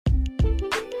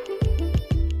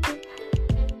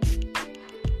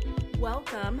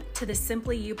Welcome to the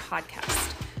Simply You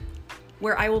podcast,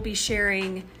 where I will be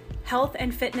sharing health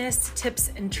and fitness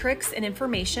tips and tricks and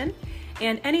information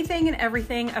and anything and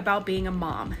everything about being a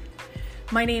mom.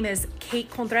 My name is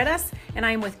Kate Contreras and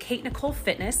I am with Kate Nicole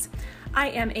Fitness. I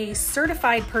am a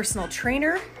certified personal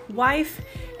trainer, wife,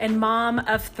 and mom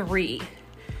of 3.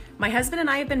 My husband and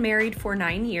I have been married for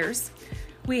 9 years.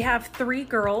 We have 3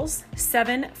 girls,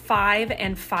 7, 5,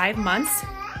 and 5 months.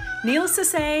 Needless to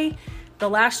say, the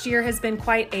last year has been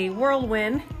quite a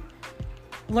whirlwind,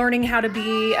 learning how to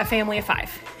be a family of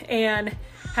 5 and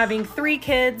having 3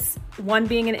 kids, 1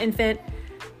 being an infant,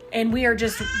 and we are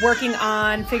just working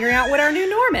on figuring out what our new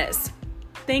norm is.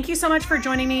 Thank you so much for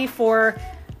joining me for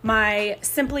my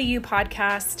Simply You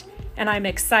podcast, and I'm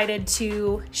excited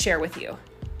to share with you.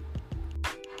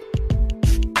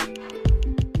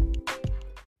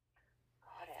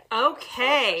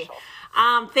 Okay.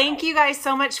 Thank you guys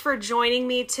so much for joining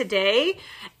me today.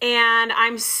 And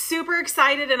I'm super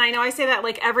excited. And I know I say that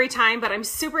like every time, but I'm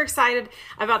super excited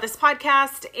about this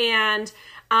podcast. And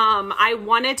I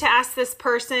wanted to ask this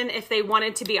person if they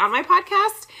wanted to be on my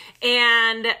podcast.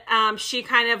 And she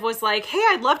kind of was like, hey,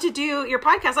 I'd love to do your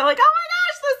podcast. I'm like, oh my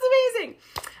gosh, that's amazing.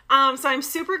 So I'm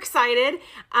super excited.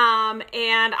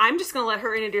 And I'm just going to let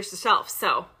her introduce herself.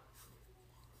 So.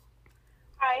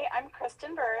 Hi, I'm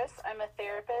Kristen Burris. I'm a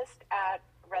therapist at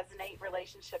Resonate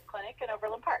Relationship Clinic in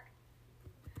Overland Park.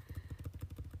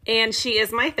 And she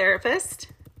is my therapist,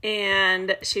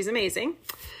 and she's amazing.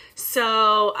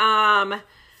 So,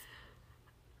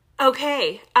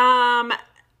 okay. Why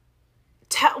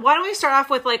don't we start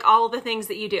off with like all the things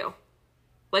that you do?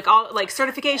 Like all, like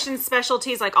certifications,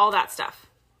 specialties, like all that stuff.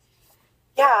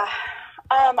 Yeah.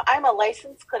 I'm a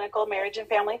licensed clinical marriage and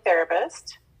family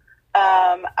therapist.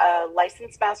 A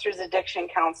licensed master's addiction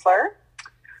counselor.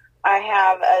 I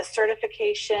have a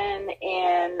certification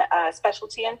in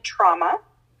specialty in trauma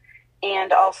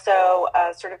and also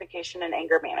a certification in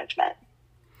anger management.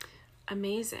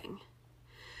 Amazing.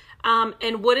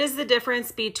 And what is the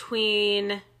difference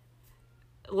between,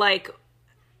 like,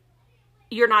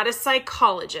 you're not a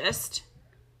psychologist.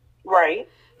 Right.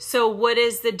 So what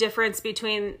is the difference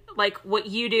between like what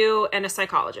you do and a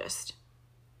psychologist?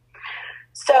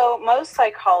 So most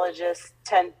psychologists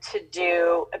tend to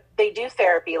do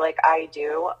therapy like I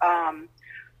do,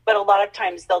 but a lot of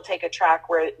times they'll take a track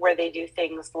where they do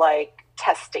things like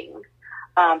testing,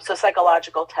 so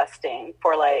psychological testing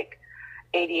for like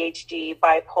ADHD,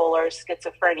 bipolar,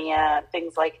 schizophrenia,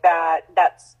 things like that.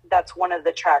 That's one of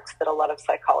the tracks that a lot of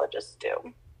psychologists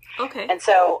do. Okay. And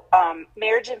so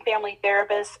marriage and family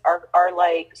therapists are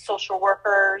like social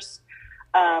workers,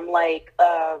 like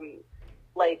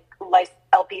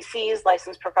LPCs,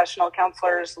 licensed professional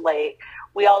counselors. Like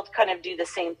we all kind of do the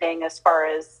same thing as far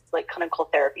as like clinical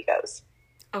therapy goes.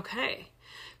 Okay.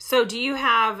 So do you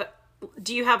have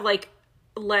like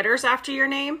letters after your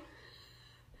name?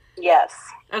 Yes.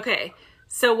 Okay.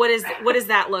 So what does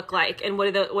that look like, and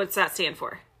what's that stand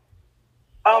for?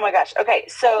 Oh my gosh. Okay.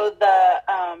 So the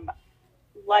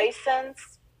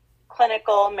licensed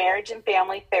clinical marriage and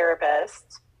family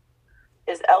therapist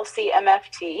is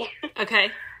LCMFT. Okay.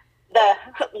 The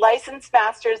licensed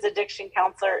master's addiction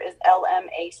counselor is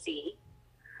LMAC.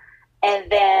 And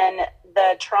then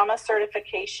the trauma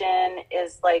certification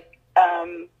is like,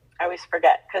 I always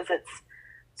forget because it's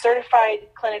certified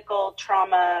clinical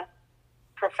trauma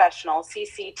professional,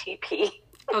 CCTP.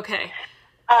 Okay.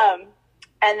 And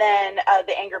then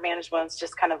the anger management is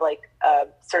just kind of like a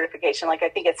certification. Like I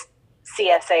think it's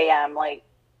CSAM, like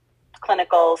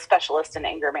clinical specialist in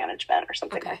anger management or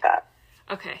something like that.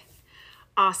 Okay.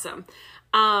 Awesome.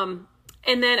 And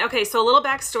then, okay, so a little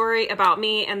backstory about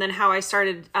me and then how I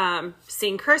started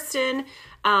seeing Kristen.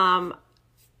 My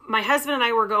husband and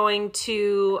I were going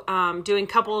to doing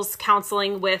couples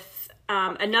counseling with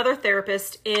another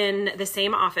therapist in the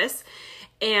same office.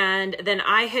 And then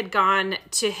I had gone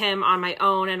to him on my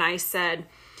own and I said,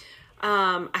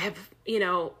 I have,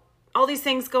 all these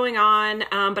things going on,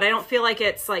 but I don't feel like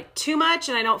it's like too much,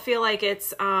 and I don't feel like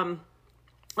it's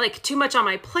like too much on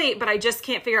my plate, but I just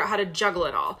can't figure out how to juggle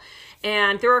it all.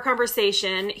 And through our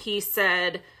conversation, he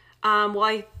said, well,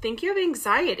 I think you have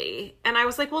anxiety. And I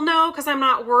was like, well, no, because I'm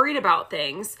not worried about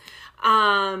things.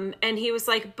 And he was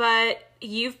like, but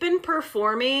you've been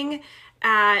performing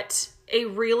at a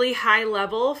really high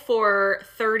level for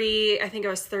 30, I think I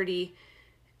was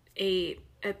 38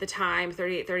 at the time,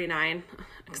 38, 39.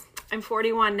 I'm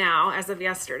 41 now as of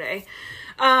yesterday.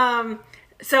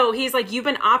 So he's like, you've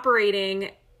been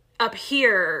operating up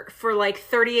here for like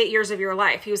 38 years of your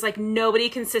life. He was like, nobody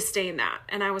can sustain that.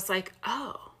 And I was like,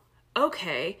 oh,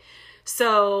 okay.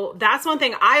 So that's one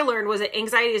thing I learned, was that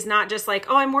anxiety is not just like,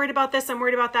 oh, I'm worried about this, I'm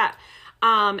worried about that.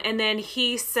 And then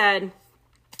he said,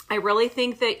 I really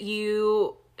think that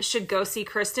you should go see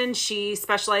Kristen. She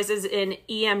specializes in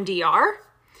EMDR.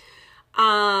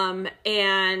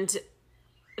 And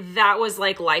that was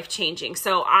like life-changing.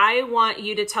 So I want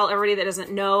you to tell everybody that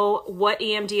doesn't know what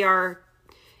EMDR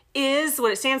is,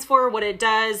 what it stands for, what it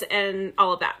does, and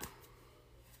all of that.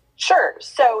 Sure.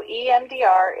 So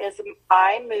EMDR is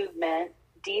eye movement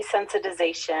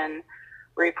desensitization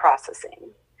reprocessing.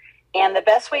 And the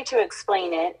best way to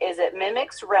explain it is it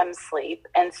mimics REM sleep.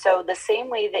 And so the same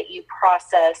way that you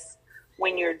process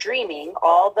when you're dreaming,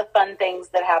 all the fun things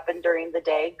that happen during the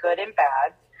day, good and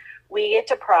bad, we get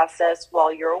to process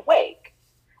while you're awake.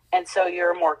 And so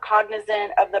you're more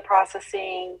cognizant of the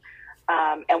processing,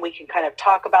 and we can kind of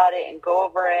talk about it and go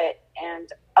over it. And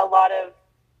a lot of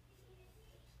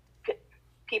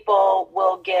people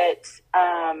will get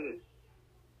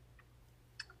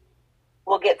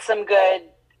some good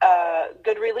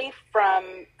relief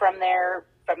from their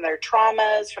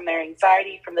traumas, from their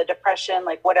anxiety, from the depression,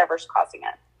 like whatever's causing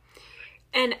it.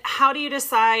 And how do you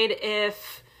decide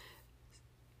if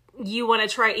you want to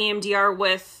try EMDR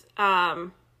with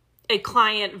a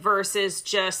client versus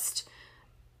just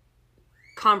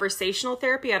conversational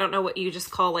therapy? I don't know what you just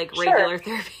call like regular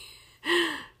therapy.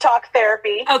 Talk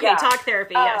therapy. Okay, yeah. Talk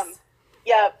therapy, yes.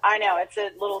 Yeah, I know. It's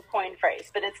a little coin phrase,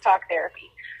 but it's talk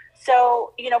therapy.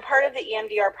 So, part of the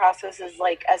EMDR process is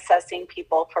like assessing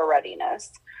people for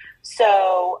readiness.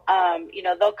 So,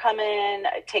 they'll come in,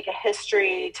 take a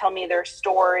history, tell me their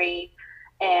story,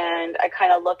 and I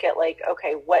kind of look at like,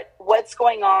 okay, what's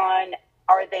going on?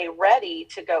 Are they ready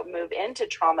to move into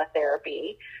trauma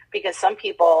therapy? Because some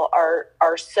people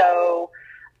are so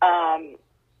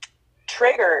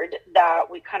triggered that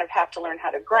we kind of have to learn how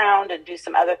to ground and do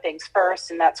some other things first.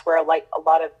 And that's where like a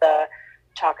lot of the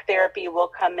talk therapy will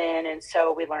come in. And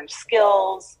so we learn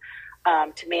skills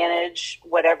to manage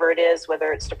whatever it is,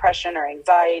 whether it's depression or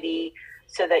anxiety,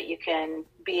 so that you can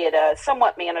be at a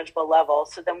somewhat manageable level.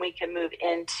 So then we can move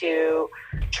into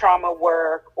trauma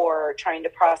work or trying to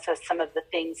process some of the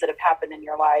things that have happened in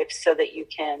your life so that you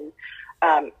can,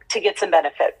 to get some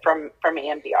benefit from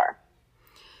EMDR.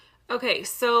 Okay.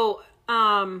 So,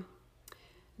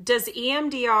 does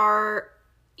EMDR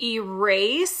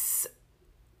erase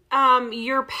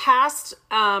your past?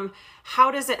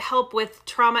 How does it help with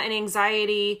trauma and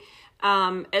anxiety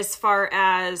as far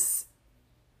as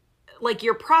like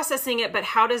you're processing it, but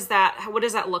what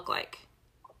does that look like?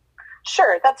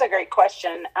 Sure. That's a great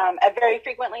question. A very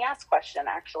frequently asked question,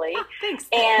 actually. Oh, thanks.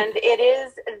 And it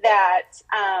is that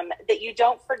you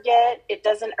don't forget. It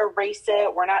doesn't erase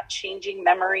it. We're not changing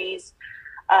memories.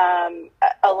 A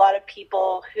lot of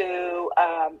people who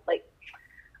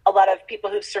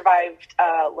who've survived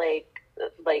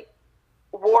like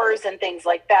wars and things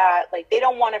like that, like they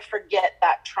don't want to forget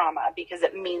that trauma because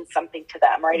it means something to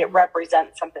them, right? Mm-hmm. It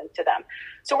represents something to them.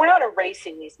 So we're not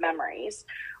erasing these memories.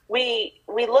 We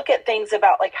look at things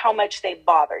about like how much they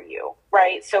bother you,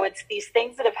 right? So it's these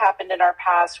things that have happened in our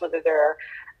past, whether they're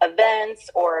events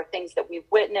or things that we've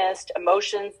witnessed,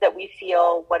 emotions that we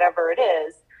feel, whatever it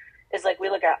is like we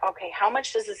look at, okay, how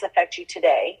much does this affect you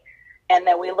today? And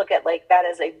then we look at like that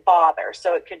as a bother.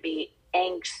 So it could be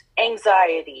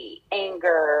anxiety,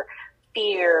 anger,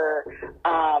 fear,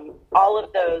 all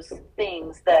of those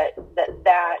things that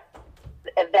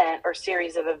event or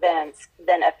series of events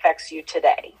then affects you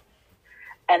today.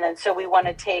 And then so we want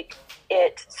to take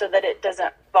it so that it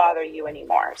doesn't bother you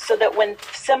anymore. So that when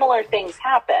similar things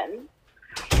happen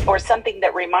or something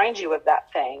that reminds you of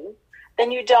that thing, then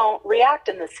you don't react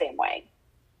in the same way.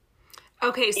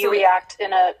 Okay, so you react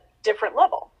in a different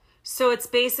level. So it's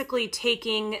basically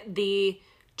taking the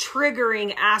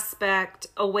triggering aspect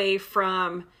away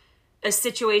from a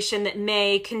situation that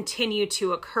may continue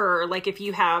to occur. Like if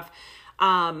you have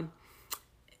a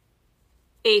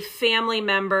family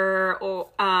member or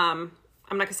I'm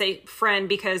not going to say friend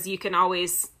because you can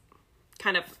always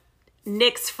kind of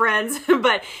nix friends,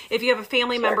 but if you have a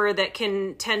family Sure. member that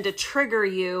can tend to trigger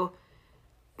you,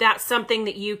 that's something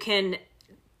that you can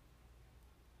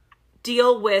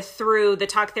deal with through the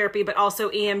talk therapy, but also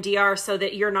EMDR so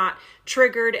that you're not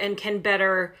triggered and can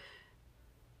better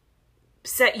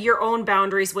set your own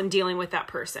boundaries when dealing with that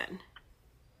person.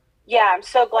 Yeah, I'm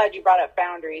so glad you brought up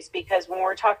boundaries because when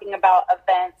we're talking about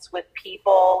events with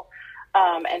people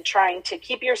and trying to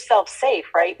keep yourself safe,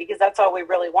 right? Because that's all we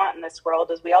really want in this world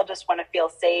is we all just want to feel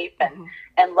safe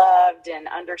and loved and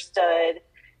understood.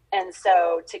 And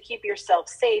so to keep yourself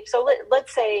safe, so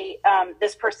let's say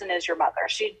this person is your mother.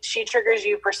 She triggers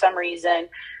you for some reason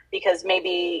because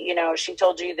maybe, she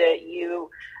told you that you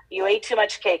you ate too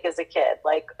much cake as a kid.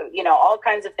 Like, you know, all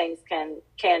kinds of things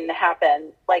can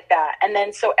happen like that. And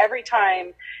then, so every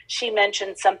time she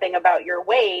mentioned something about your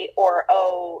weight, or,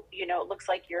 oh, you know, it looks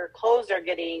like your clothes are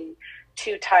getting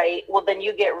too tight, well, then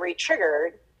you get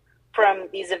re-triggered from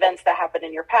these events that happened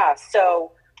in your past.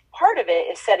 So part of it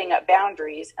is setting up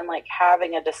boundaries and like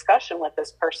having a discussion with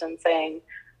this person saying,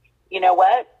 you know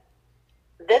what,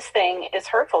 this thing is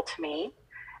hurtful to me,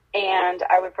 and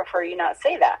I would prefer you not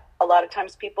say that. A lot of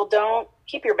times people don't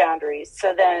keep your boundaries.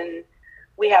 So then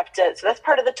we have to, so that's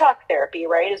part of the talk therapy,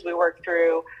 right? As we work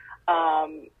through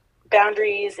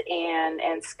boundaries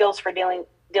and skills for dealing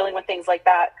with things like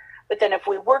that. But then if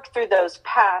we work through those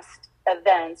past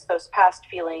events, those past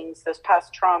feelings, those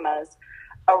past traumas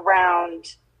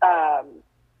around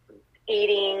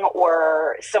eating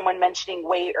or someone mentioning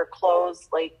weight or clothes,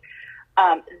 like,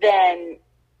 then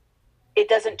it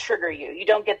doesn't trigger you. You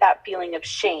don't get that feeling of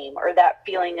shame or that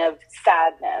feeling of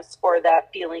sadness or that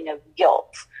feeling of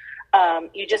guilt.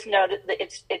 You just know that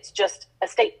it's just a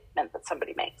statement that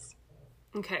somebody makes.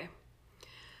 Okay.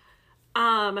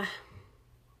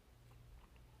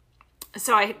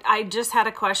 So I just had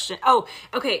a question. Oh,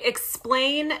 okay.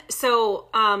 Explain. So,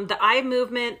 the eye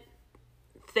movement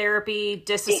therapy,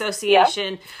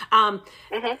 disassociation,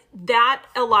 that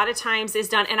a lot of times is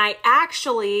done. And I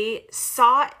actually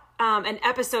saw an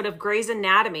episode of Grey's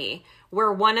Anatomy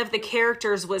where one of the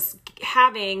characters was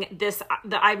having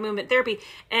the eye movement therapy,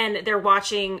 and they're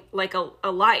watching like a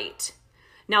light.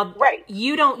 Now, right.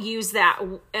 You don't use that.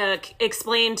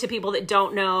 Explain to people that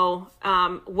don't know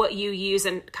what you use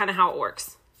and kind of how it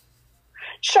works.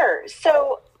 Sure.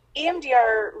 So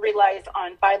EMDR relies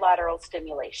on bilateral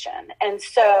stimulation. And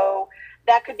so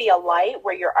that could be a light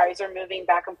where your eyes are moving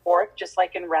back and forth, just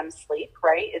like in REM sleep,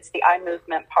 right? It's the eye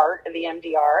movement part of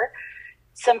EMDR.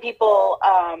 Some people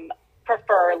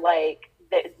prefer like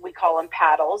we call them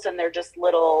paddles, and they're just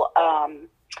little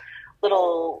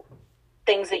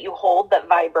things that you hold that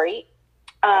vibrate.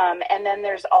 And then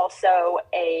there's also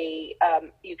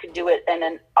you can do it in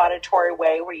an auditory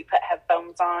way where you put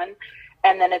headphones on,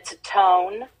 and then it's a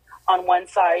tone on one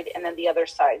side and then the other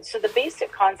side. So the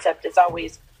basic concept is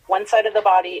always one side of the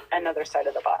body, another side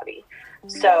of the body.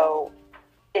 So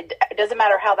it doesn't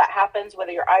matter how that happens,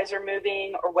 whether your eyes are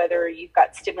moving or whether you've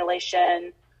got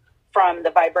stimulation from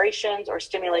the vibrations or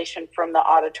stimulation from the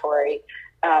auditory.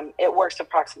 It works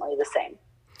approximately the same.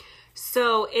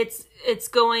 So it's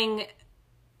going,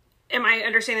 am I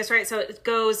understanding this right? So it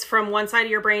goes from one side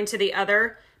of your brain to the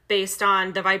other based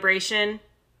on the vibration?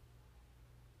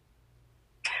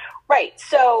 Right.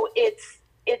 So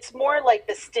it's more like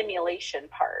the stimulation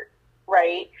part,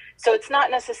 right? So it's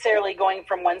not necessarily going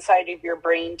from one side of your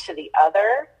brain to the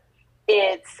other.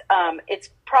 It's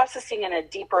processing in a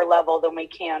deeper level than we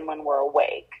can when we're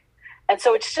awake. And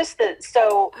so it's just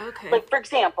okay. Like, for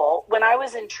example, when I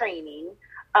was in training,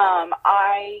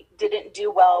 I didn't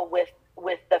do well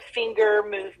with the finger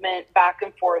movement back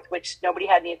and forth, which nobody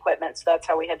had any equipment. So that's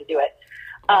how we had to do it.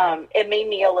 It made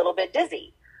me a little bit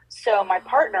dizzy. So my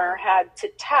partner had to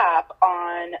tap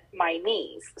on my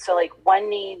knees. So like one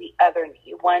knee, the other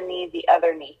knee, one knee, the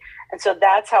other knee. And so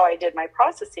that's how I did my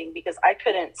processing, because I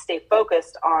couldn't stay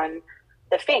focused on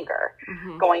the finger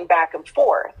going back and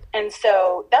forth. And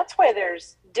so that's why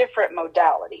there's different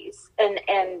modalities,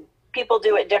 and people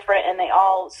do it different, and they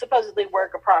all supposedly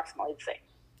work approximately the same.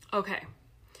 Okay.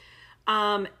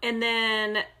 And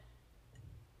then,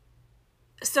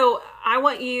 so I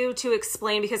want you to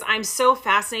explain, because I'm so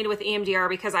fascinated with EMDR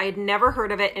because I had never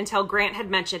heard of it until Grant had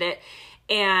mentioned it,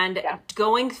 and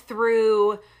going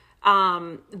through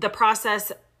the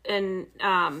process and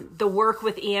the work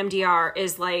with EMDR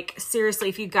is like, seriously,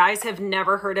 if you guys have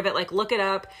never heard of it, like look it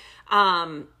up.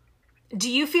 Do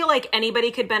you feel like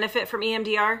anybody could benefit from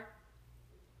EMDR?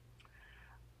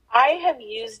 I have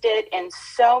used it in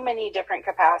so many different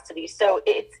capacities. So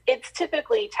it's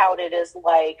typically touted as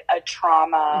like a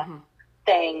trauma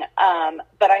thing.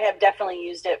 But I have definitely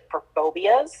used it for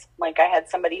phobias. Like I had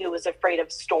somebody who was afraid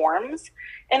of storms,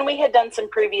 and we had done some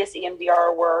previous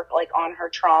EMDR work like on her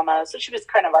trauma. So she was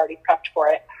kind of already prepped for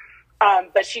it.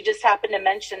 But she just happened to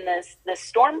mention this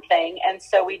storm thing. And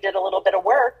so we did a little bit of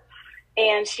work,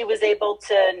 and she was able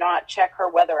to not check her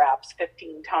weather apps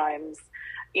 15 times,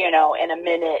 in a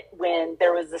minute when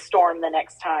there was a storm the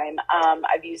next time.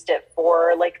 I've used it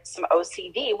for like some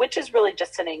OCD, which is really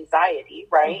just an anxiety,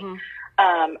 right?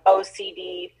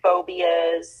 OCD,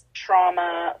 phobias,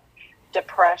 trauma,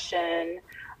 depression.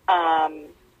 I've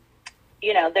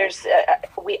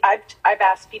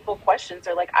asked people questions.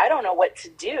 They're like, I don't know what to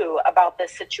do about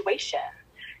this situation.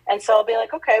 And so I'll be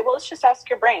like, okay, well, let's just ask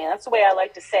your brain. That's the way I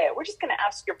like to say it. We're just going to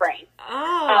ask your brain.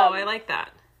 Oh, I like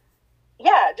that.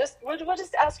 yeah, we'll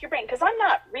just ask your brain, because I'm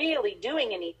not really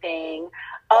doing anything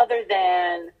other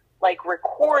than like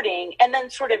recording and then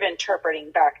sort of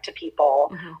interpreting back to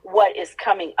people what is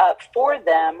coming up for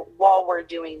them while we're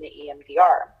doing the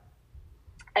EMDR.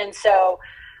 And so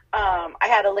I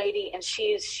had a lady, and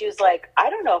she was like, I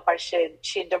don't know if I should.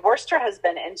 She had divorced her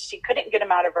husband, and she couldn't get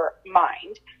him out of her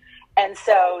mind. And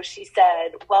so she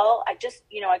said, well, I just,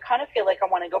 I kind of feel like I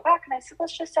want to go back. And I said,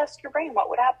 let's just ask your brain what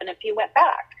would happen if you went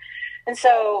back. And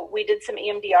so we did some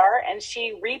EMDR, and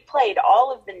she replayed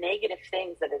all of the negative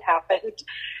things that had happened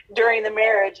during the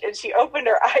marriage. And she opened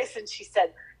her eyes and she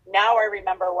said, now I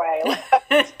remember why I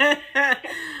left.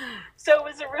 So it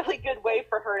was a really good way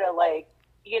for her to, like,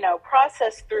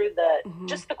 process through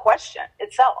just the question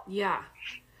itself. Yeah.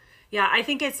 Yeah. I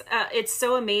think it's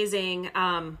so amazing,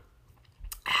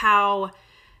 how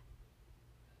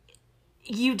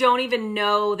you don't even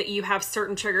know that you have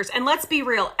certain triggers. And let's be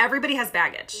real, everybody has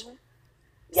baggage.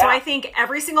 Yeah. So I think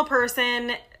every single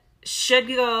person should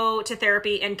go to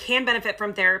therapy and can benefit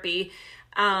from therapy,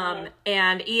 and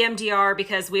EMDR,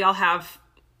 because we all have,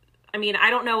 I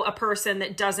don't know a person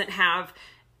that doesn't have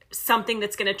something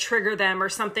that's going to trigger them, or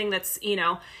something that's,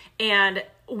 and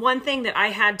one thing that I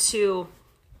had to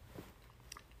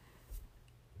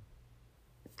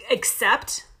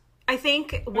accept, I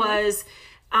think, was,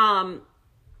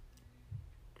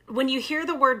 when you hear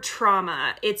the word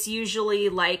trauma, it's usually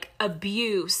like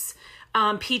abuse,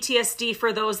 PTSD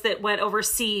for those that went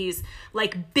overseas,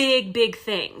 like big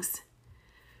things,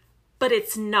 but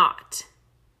it's not.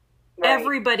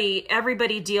 Right.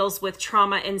 Everybody deals with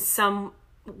trauma in some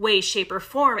way, shape, or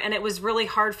form. And it was really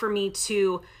hard for me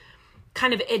to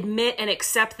kind of admit and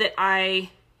accept that and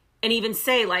even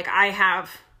say, like,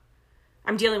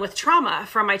 I'm dealing with trauma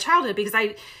from my childhood, because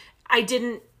I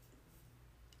didn't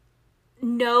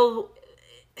know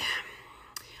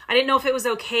if it was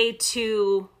okay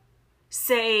to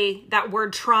say that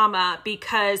word trauma,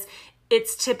 because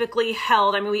it's typically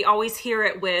held. We always hear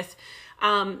it with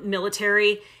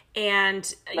military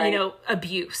and,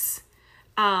 abuse.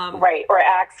 Right. Or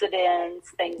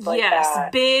accidents, things like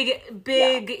that. Big,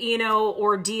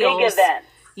 ordeals. Big events.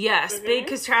 Yes. Big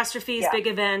catastrophes, big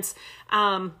events.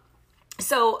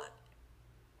 So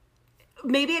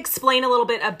maybe explain a little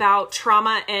bit about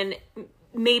trauma, and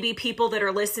maybe people that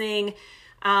are listening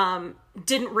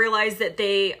didn't realize that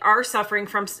they are suffering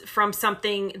from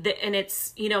something that, and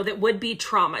it's, that would be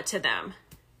trauma to them.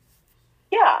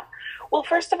 Yeah. Well,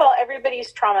 first of all,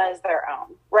 everybody's trauma is their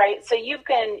own, right? So you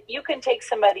can take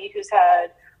somebody who's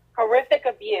had horrific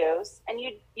abuse, and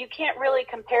you can't really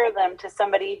compare them to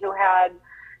somebody who had,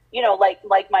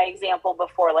 like my example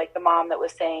before, like the mom that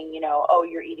was saying, oh,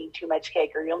 you're eating too much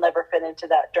cake, or you'll never fit into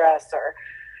that dress, or,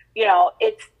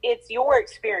 it's your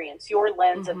experience, your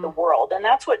lens of the world. And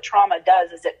that's what trauma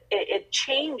does, is it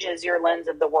changes your lens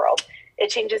of the world. It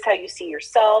changes how you see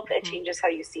yourself. It changes how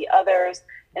you see others.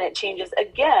 And it changes,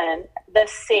 again, the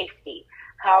safety,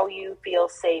 how you feel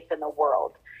safe in the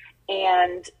world.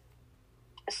 And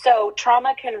so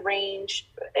trauma can range,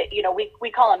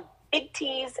 we call them big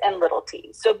T's and little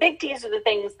T's. So big T's are the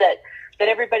things that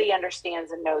everybody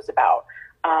understands and knows about,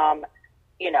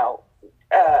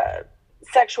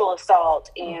 sexual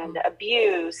assault and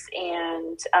abuse,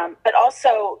 and but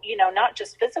also, not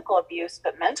just physical abuse,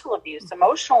 but mental abuse,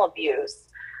 emotional abuse.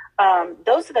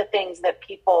 Those are the things that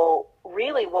people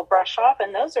really will brush off,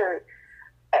 and those are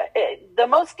the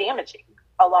most damaging.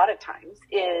 A lot of times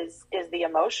is the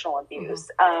emotional abuse,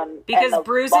 because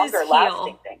bruises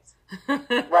heal. Things.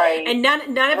 Right, and none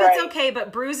of it's okay,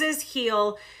 but bruises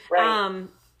heal. Right.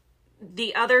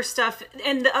 The other stuff,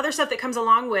 and the other stuff that comes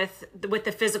along with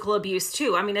the physical abuse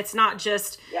too. It's not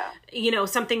just,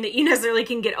 something that you necessarily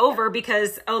can get over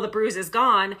because, the bruise is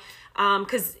gone.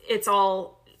 Cause it's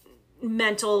all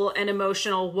mental and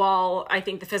emotional, while I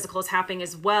think the physical is happening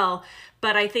as well.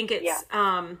 But I think it's,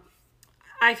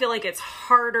 I feel like it's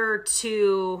harder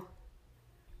to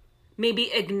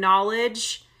maybe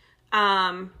acknowledge,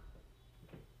 when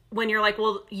you're like,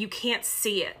 well, you can't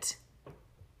see it.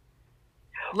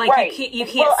 Like you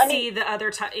can't see the other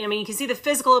you can see the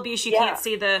physical abuse, you can't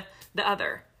see the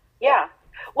other. Yeah.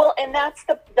 Well, and that's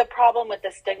the problem with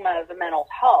the stigma of mental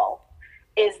health,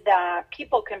 is that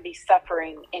people can be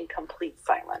suffering in complete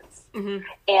silence,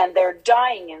 and they're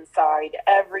dying inside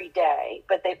every day,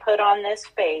 but they put on this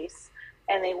face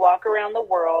and they walk around the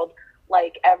world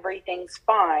like everything's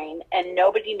fine, and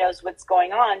nobody knows what's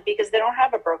going on because they don't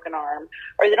have a broken arm,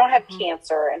 or they don't have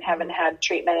cancer and haven't had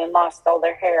treatment and lost all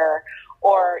their hair,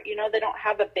 or, they don't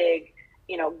have a big,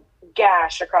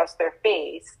 gash across their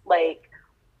face. Like,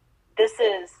 this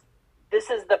is this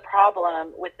is the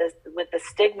problem with the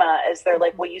stigma is they're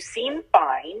like, well, you seem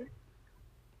fine.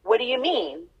 What do you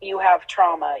mean you have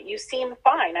trauma? You seem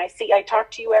fine. I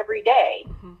talk to you every day.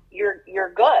 Mm-hmm.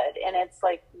 You're good. And it's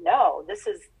like, no, this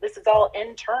is all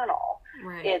internal.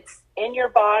 Right. It's in your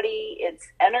body. It's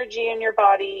energy in your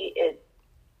body.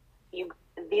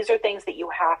 These are things that you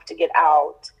have to get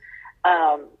out,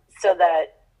 so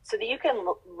that you can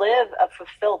live a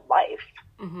fulfilled life.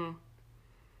 Mm-hmm.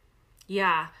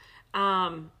 Yeah.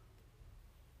 Man,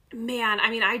 I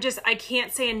mean, I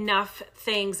can't say enough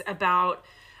things about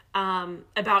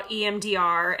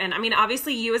EMDR. And I mean,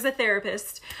 obviously you as a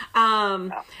therapist,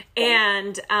 but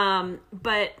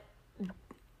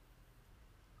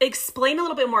explain a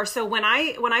little bit more. So when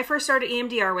I first started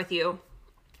EMDR with you,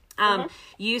 mm-hmm.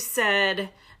 you said,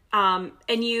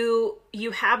 and you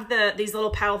have these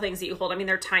little paddle things that you hold. I mean,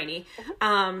 they're tiny.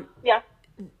 Mm-hmm. Yeah.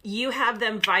 You have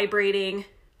them vibrating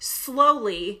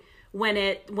slowly if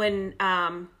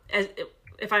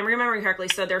I'm remembering correctly.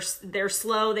 So they're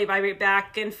slow, they vibrate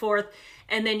back and forth.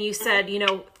 And then you said,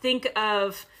 mm-hmm. Think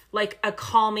of like a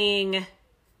calming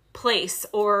place,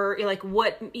 or like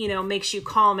what, makes you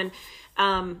calm, and,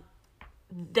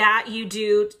 that you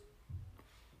do.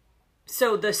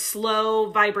 So the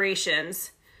slow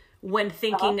vibrations when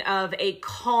thinking uh-huh. of a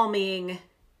calming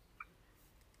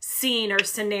scene or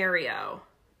scenario,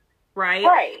 right?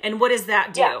 Right. And what does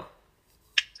that do? Yeah.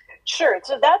 Sure.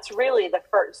 So that's really the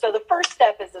first. So the first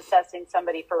step is assessing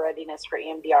somebody for readiness for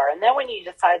EMDR. And then when you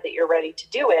decide that you're ready to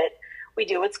do it, we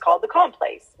do what's called the calm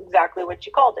place, exactly what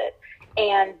you called it.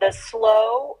 And the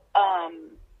slow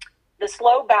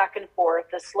back and forth,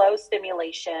 the slow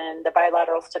stimulation, the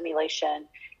bilateral stimulation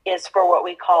is for what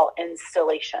we call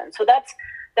instillation. So that's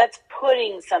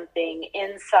putting something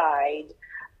inside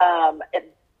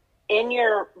in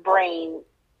your brain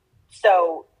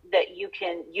so that you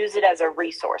can use it as a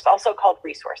resource, also called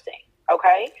resourcing.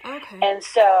 Okay. And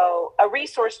so a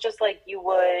resource, just like you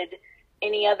would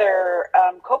any other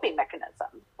coping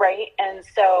mechanism, right? And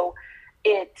so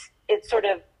it's sort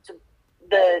of,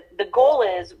 the goal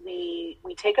is we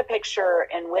take a picture,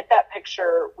 and with that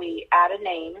picture we add a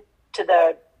name to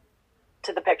the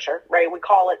picture, right? We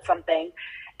call it something,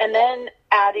 and then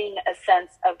adding a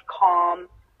sense of calm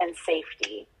and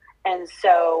safety. And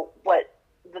so what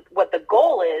the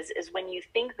goal is when you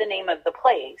think the name of the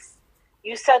place,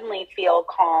 you suddenly feel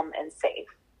calm and safe.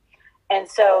 And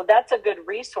so that's a good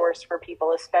resource for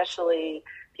people, especially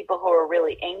people who are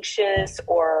really anxious,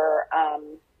 or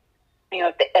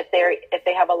if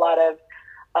they have a lot of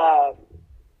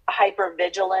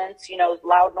hypervigilance,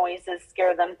 loud noises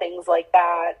scare them, things like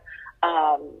that.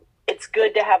 It's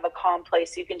good to have a calm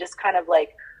place. You can just kind of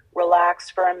like relax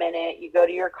for a minute. You go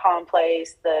to your calm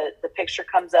place, the picture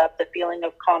comes up, the feeling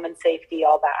of calm and safety,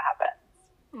 all that happens.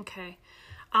 Okay.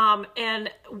 And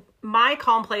my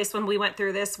calm place when we went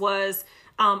through this was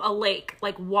a lake,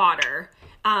 like water,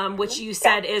 which you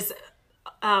said is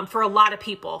for a lot of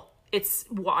people, it's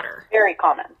water. Very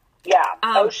common. Yeah.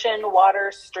 Ocean,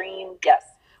 water, stream. Yes.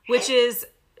 Which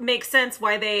makes sense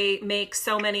why they make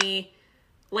so many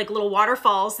like little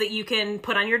waterfalls that you can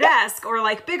put on your desk, or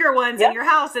like bigger ones in your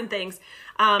house and things.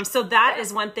 So that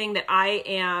is one thing that I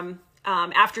am,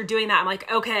 after doing that, I'm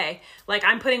like, okay, like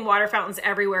I'm putting water fountains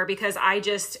everywhere, because I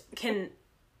just can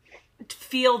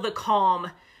feel the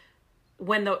calm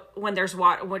when there's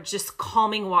water, just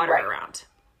calming water around.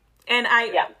 And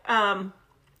I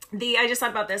just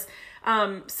thought about this.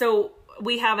 So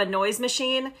we have a noise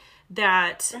machine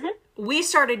that we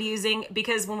started using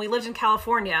because when we lived in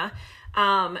California,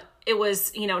 it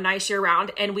was, nice year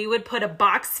round, and we would put a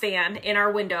box fan in our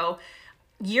window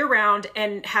year round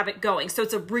and have it going. So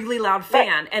it's a really loud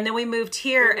fan. Right. And then we moved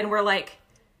here and we're like,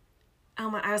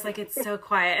 I was like, it's so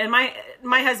quiet. And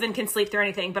my husband can sleep through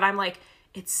anything, but I'm like,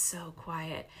 it's so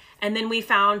quiet. And then we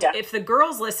found if the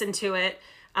girls listen to it,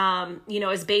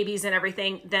 as babies and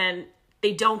everything, then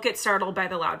they don't get startled by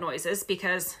the loud noises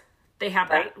because they have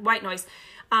that white noise.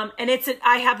 And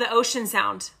I have the ocean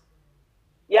sound.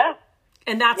 Yeah.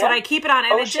 And that's what I keep it on.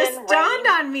 And ocean, it just dawned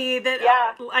on me that,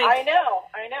 I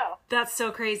know. That's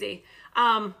so crazy.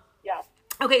 Yeah.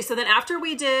 Okay. So then after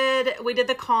we did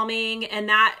the calming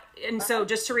and so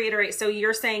just to reiterate, so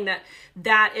you're saying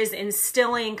that is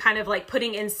instilling, kind of like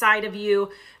putting inside of you,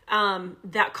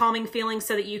 that calming feeling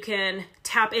so that you can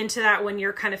tap into that when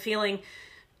you're kind of feeling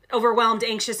overwhelmed,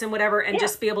 anxious and whatever, and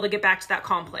just be able to get back to that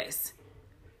calm place.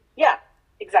 Yeah,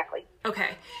 exactly.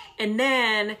 Okay. And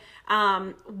then,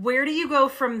 where do you go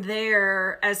from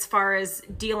there as far as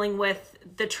dealing with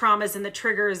the traumas and the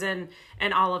triggers and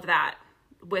all of that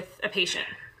with a patient?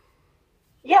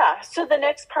 Yeah, so the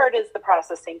next part is the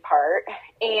processing part.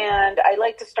 And I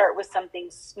like to start with something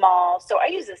small. So I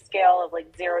use a scale of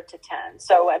like 0 to 10.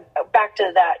 So back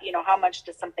to that, how much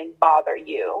does something bother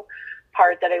you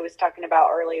part that I was talking about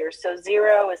earlier. So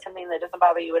 0 is something that doesn't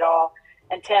bother you at all.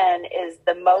 And 10 is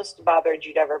the most bothered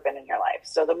you'd ever been in your life.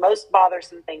 So the most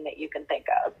bothersome thing that you can think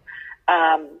of.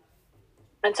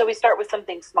 And so we start with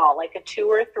something small, like a 2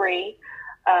 or 3.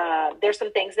 There's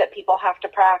some things that people have to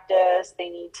practice. They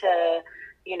need to,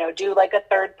 do like a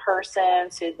third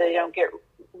person so they don't get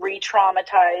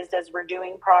re-traumatized as we're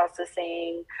doing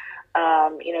processing.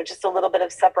 Just a little bit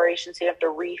of separation so you have to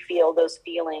re-feel those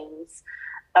feelings.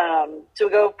 So we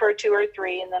go for a 2 or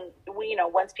 3, and then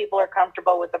once people are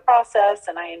comfortable with the process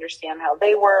and I understand how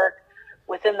they work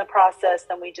within the process,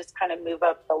 then we just kind of move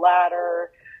up the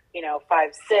ladder,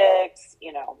 5, 6,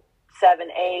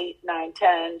 7, 8, 9,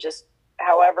 10, just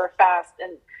however fast.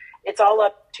 And it's all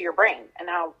up to your brain and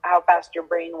how fast your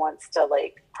brain wants to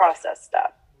like process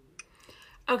stuff.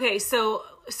 Okay. So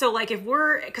like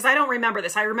because I don't remember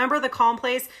this, I remember the calm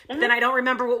place, but then I don't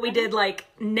remember what we did like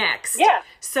next. Yeah.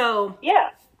 So,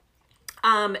 yeah.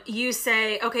 You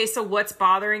say, okay, so what's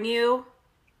bothering you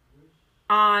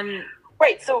on,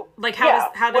 right. So like, how does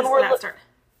that start?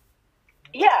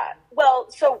 Yeah.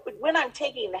 Well, so when I'm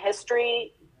taking the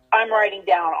history, I'm writing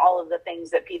down all of the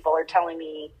things that people are telling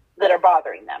me that are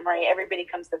bothering them, right? Everybody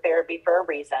comes to therapy for a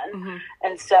reason. Mm-hmm.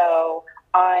 And so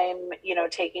I'm,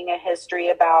 taking a history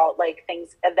about like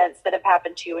events that have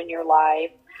happened to you in your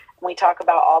life. And we talk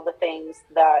about all the things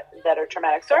that are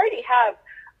traumatic. So I already have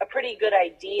a pretty good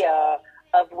idea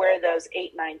of where those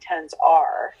 8, 9, 10s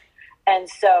are. And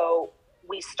so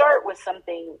we start with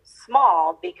something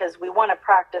small because we want to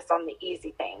practice on the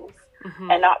easy things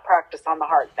and not practice on the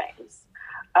hard things.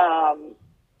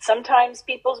 Sometimes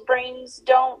people's brains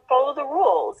don't follow the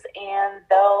rules and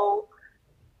they'll,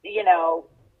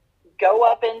 go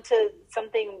up into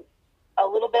something a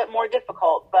little bit more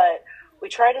difficult, but we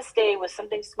try to stay with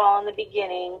something small in the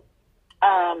beginning,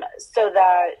 so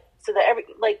that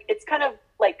it's kind of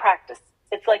like practice.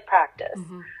 It's like practice.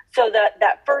 Mm-hmm. So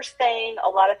that first thing, a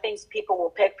lot of things people will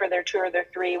pick for their 2 or their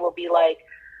 3 will be like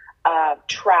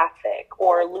traffic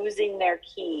or losing their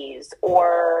keys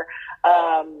or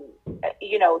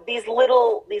these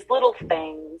little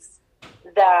things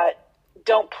that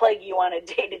don't plague you on a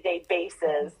day-to-day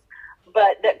basis,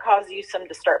 but that cause you some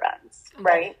disturbance, okay.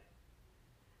 Right?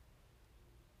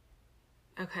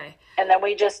 Okay. And then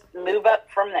we just move up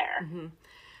from there.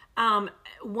 Mm-hmm.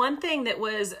 One thing that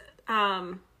was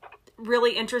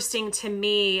really interesting to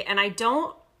me, and I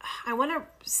want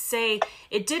to say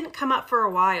it didn't come up for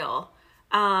a while,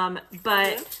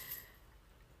 but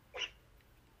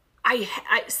I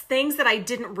things that I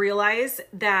didn't realize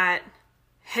that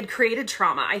had created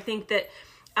trauma. I think that,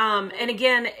 and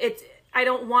again, I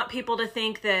don't want people to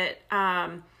think that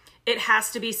it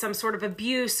has to be some sort of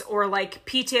abuse or like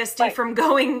PTSD right. from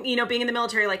going, being in the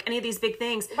military, like any of these big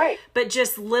things, right. But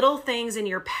just little things in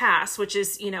your past, which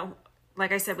is,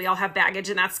 like I said, we all have baggage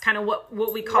and that's kind of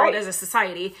what we call right. it as a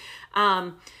society.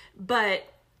 But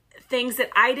things that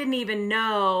I didn't even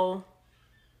know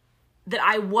that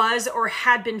I was or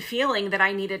had been feeling that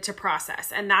I needed to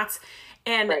process. And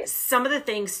right. some of the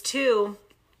things too,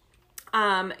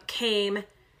 came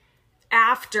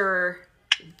after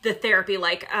the therapy.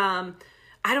 Like, I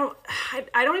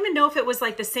don't even know if it was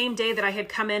like the same day that I had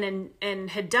come in and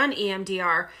had done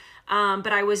EMDR.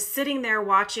 But I was sitting there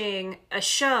watching a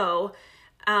show,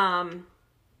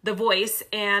 The Voice,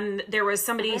 and there was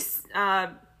somebody,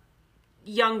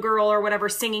 young girl or whatever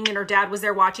singing, and her dad was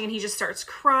there watching, and he just starts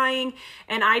crying.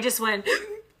 And I just went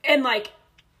and like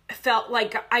felt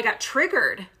like I got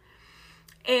triggered.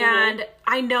 And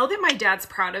I know that my dad's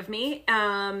proud of me.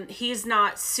 He's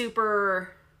not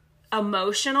super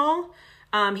emotional.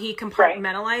 He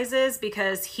compartmentalizes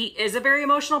because he is a very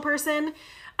emotional person.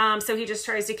 So he just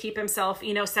tries to keep himself,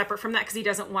 separate from that because he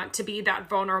doesn't want to be that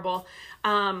vulnerable.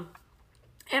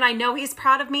 And I know he's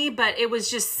proud of me, but it was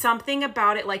just something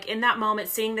about it. Like in that moment,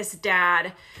 seeing this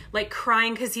dad like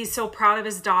crying because he's so proud of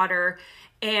his daughter,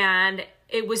 and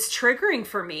it was triggering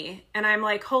for me. And I'm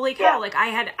like, holy cow. Yeah. Like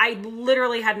I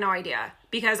literally had no idea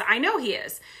because I know he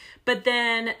is, but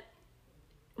then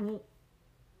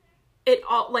it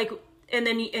all like, and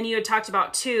you had talked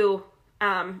about too,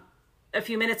 a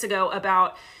few minutes ago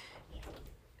about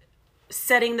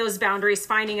setting those boundaries,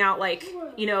 finding out like,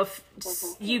 if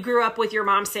you grew up with your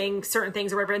mom saying certain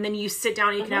things or whatever, and then you sit down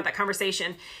and you can have that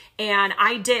conversation. And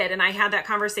I did. And I had that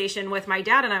conversation with my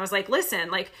dad, and I was like,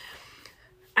 listen, like,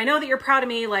 I know that you're proud of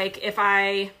me. Like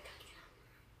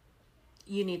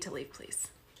you need to leave, please.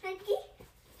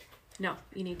 No,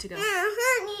 you need to go.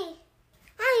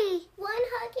 Hi, one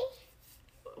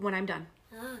huggy? When I'm done.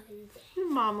 Oh,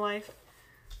 Mom life.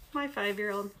 My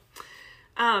 5-year-old.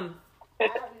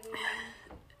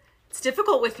 It's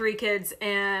difficult with 3 kids,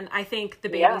 and I think the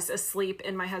baby's asleep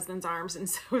in my husband's arms, and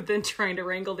so then trying to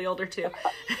wrangle the older 2.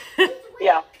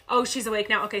 Yeah. Oh, she's awake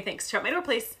now. Okay, thanks. Shut my door,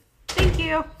 please. Thank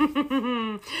you.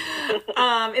 In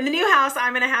the new house,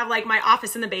 I'm going to have like my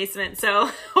office in the basement, so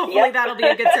hopefully that'll be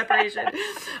a good separation.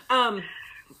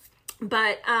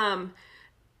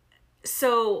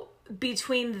 So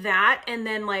between that and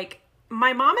then like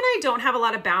my mom and I don't have a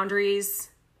lot of boundaries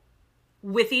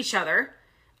with each other.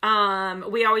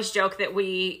 We always joke that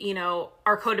we, you know,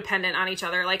 are codependent on each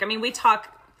other. Like, I mean, we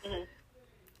talk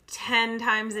 10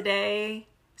 times a day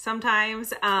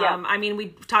sometimes. I mean, we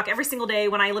talk every single day.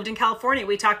 When I lived in California,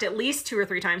 we talked at least 2 or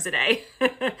 3 times a day.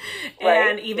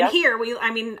 And even here,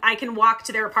 I can walk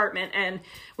to their apartment and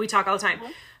we talk all the time.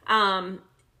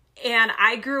 And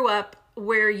I grew up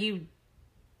where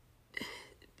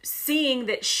seeing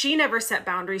that she never set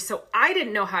boundaries, so I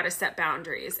didn't know how to set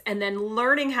boundaries, and then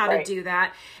learning how to do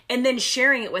that and then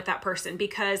sharing it with that person,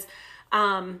 because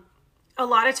a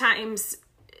lot of times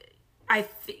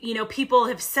people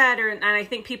have said, and I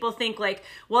think people think like,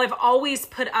 well, I've always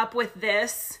put up with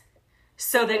this,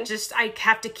 so that just I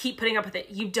have to keep putting up with it.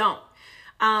 You don't.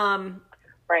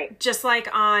 Just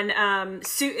like on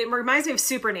it reminds me of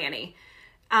Super Nanny.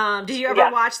 Did you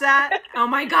ever watch that? Oh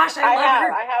my gosh, I love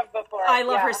her. I have before. I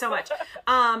love her so much.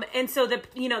 And so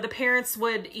the parents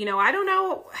would, I don't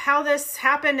know how this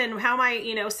happened and how my,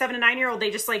 7 and 9-year-old,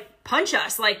 they just like punch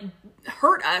us, like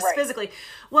hurt us physically.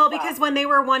 Well, because when they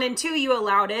were 1 and 2, you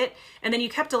allowed it and then you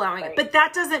kept allowing it. But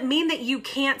that doesn't mean that you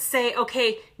can't say,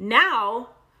 okay, now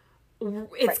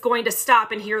it's going to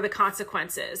stop and here are the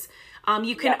consequences.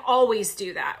 You can always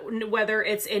do that, whether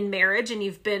it's in marriage and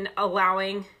you've been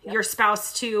allowing your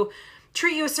spouse to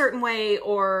treat you a certain way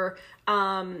or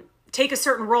take a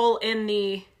certain role in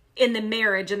the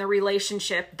marriage and the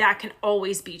relationship. That can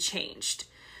always be changed.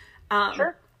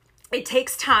 Sure. It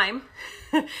takes time.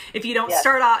 If you don't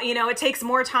start off, it takes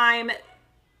more time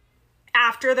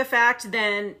after the fact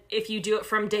than if you do it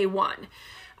from day one.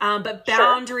 But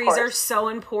boundaries are so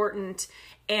important.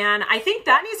 And I think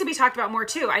that needs to be talked about more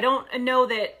too. I don't know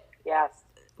that,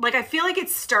 like, I feel like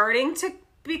it's starting to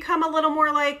become a little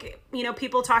more like,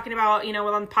 people talking about,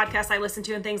 on podcasts I listen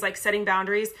to and things like setting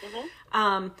boundaries.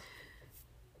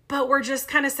 But we're just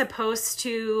kind of supposed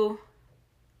to,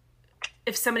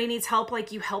 if somebody needs help,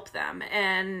 like, you help them.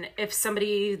 And if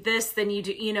somebody then you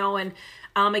do, and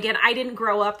again, I didn't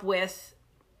grow up with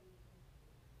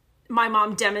my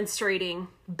mom demonstrating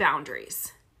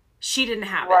boundaries. She didn't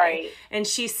have it. And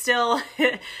she still,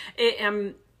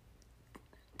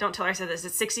 don't tell her I said this,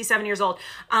 it's 67 years old,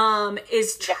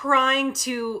 is trying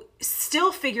to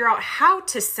still figure out how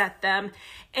to set them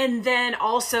and then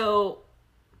also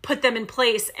put them in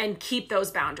place and keep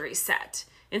those boundaries set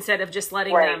instead of just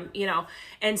letting them,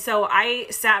 And so I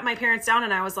sat my parents down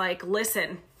and I was like,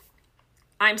 listen,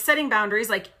 I'm setting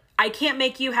boundaries. Like, I can't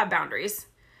make you have boundaries.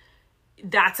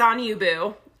 That's on you,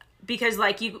 boo. Because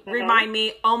like you remind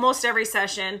me almost every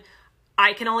session,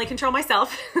 I can only control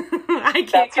myself. I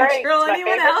can't control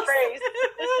anyone else.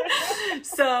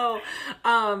 So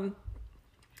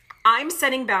I'm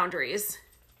setting boundaries.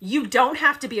 You don't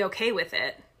have to be okay with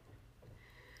it.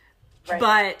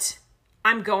 But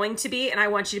I'm going to be, and I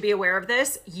want you to be aware of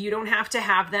this. You don't have to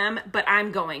have them, but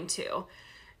I'm going to.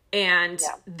 And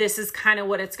this is kind of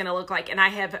what it's going to look like. And I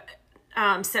have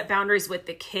set boundaries with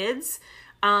the kids.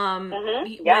 When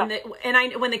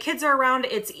the kids are around,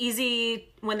 it's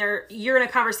easy when you're in a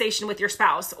conversation with your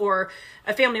spouse or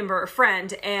a family member or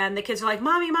friend, and the kids are like,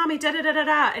 mommy, da da da da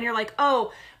da, and you're like,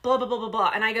 oh, blah blah blah blah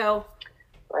blah, and I go,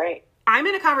 I'm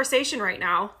in a conversation right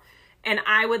now, and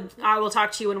I will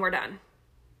talk to you when we're done.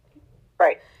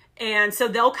 And so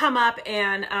they'll come up,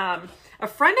 and a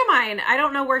friend of mine, I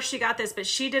don't know where she got this, but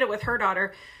she did it with her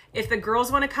daughter. If the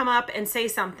girls want to come up and say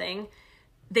something,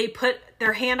 they put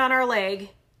their hand on our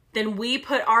leg, then we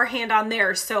put our hand on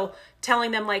theirs. So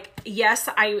telling them like, yes,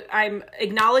 I'm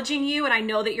acknowledging you and I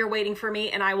know that you're waiting for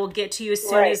me and I will get to you as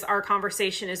soon as our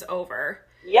conversation is over.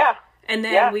 And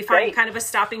then we find kind of a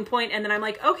stopping point, and then I'm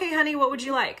like, okay, honey, what would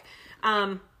you like?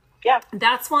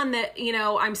 That's one that,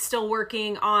 I'm still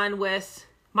working on with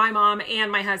my mom and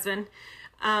my husband,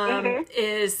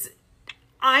 is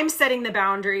I'm setting the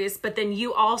boundaries, but then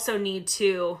you also need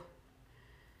to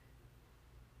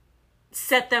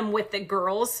set them with the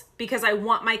girls, because I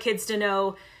want my kids to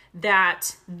know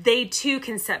that they too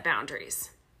can set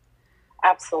boundaries.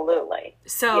 Absolutely.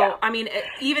 So, Yeah. I mean,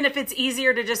 even if it's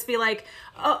easier to just be like,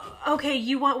 oh, okay,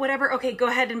 you want whatever. Okay, go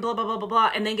ahead and blah, blah, blah, blah,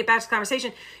 blah. And then get back to the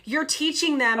conversation. You're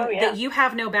teaching them that you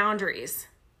have no boundaries.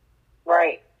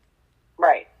 Right.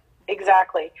 Right.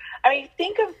 Exactly. I mean,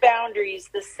 think of boundaries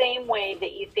the same way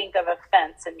that you think of a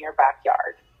fence in your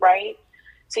backyard, right?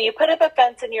 So you put up a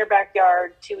fence in your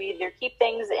backyard to either keep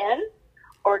things in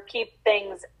or keep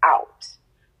things out.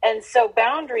 And so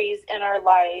boundaries in our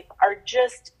life are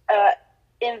just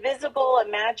invisible,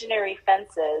 imaginary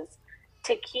fences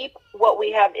to keep what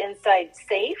we have inside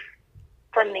safe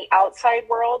from the outside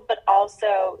world, but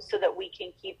also so that we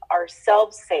can keep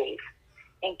ourselves safe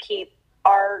and keep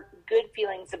our good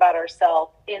feelings about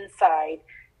ourselves inside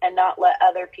and not let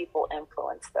other people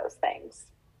influence those things.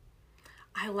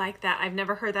 I like that. I've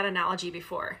never heard that analogy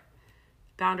before.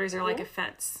 Boundaries are like a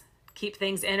fence. Keep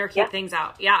things in or keep things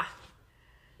out. Yeah.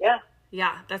 Yeah.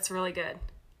 Yeah, that's really good.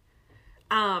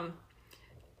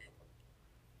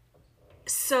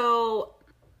 So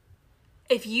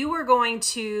if you were going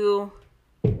to,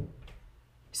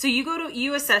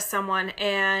 you assess someone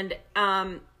and,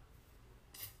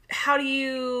 how do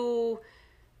you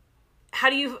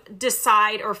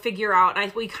decide or figure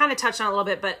out, we kind of touched on it a little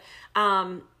bit, but,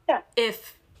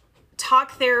 if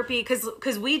talk therapy,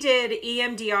 cause we did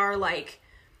EMDR like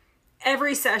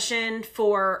every session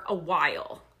for a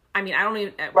while. I mean, I don't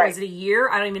even, was it a year?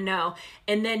 I don't even know.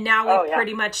 And then now we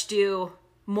pretty much do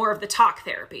more of the talk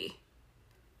therapy.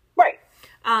 Right.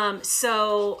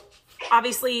 So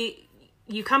obviously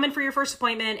you come in for your first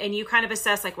appointment and you kind of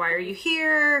assess like, why are you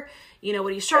here? You know,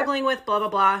 what are you struggling with? Blah, blah,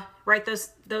 blah. Write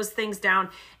those things down.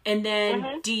 And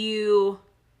then do you,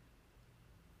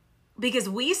 because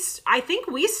I think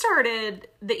we started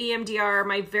the EMDR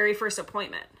my very first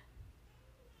appointment.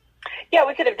 Yeah,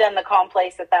 we could have done the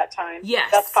complex at that time. Yes.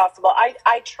 That's possible.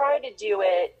 I try to do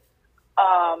it,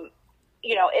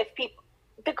 if people,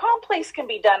 the complex can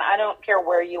be done, I don't care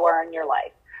where you are in your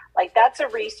life. Like that's a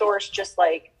resource, just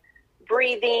like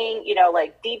breathing,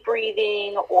 like deep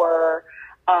breathing or,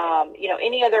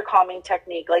 any other calming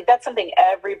technique. Like that's something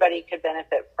everybody could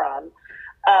benefit from.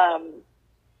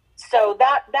 So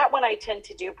that one I tend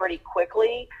to do pretty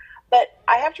quickly, but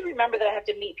I have to remember that I have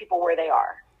to meet people where they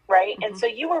are. Right. And so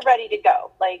you were ready to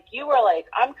go. Like you were like,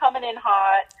 I'm coming in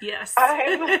hot. Yes.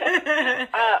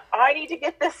 I need to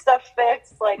get this stuff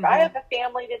fixed. Like I have a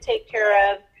family to take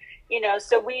care of,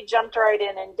 so we jumped right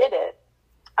in and did it.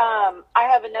 I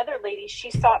have another lady, she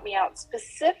sought me out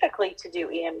specifically to do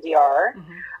EMDR.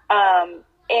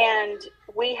 And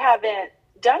we haven't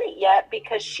done it yet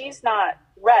because she's not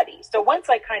ready. So once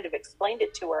I kind of explained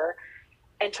it to her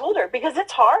and told her, because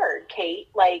it's hard, Kate,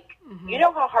 like, you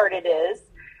know how hard it is.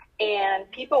 And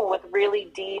people with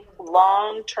really deep,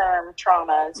 long-term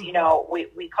traumas,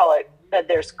 we call it that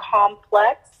there's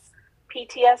complex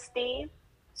PTSD.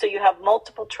 So you have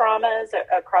multiple traumas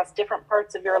across different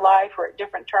parts of your life or at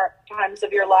different times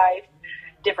of your life,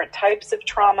 different types of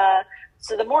trauma.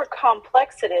 So the more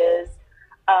complex it is,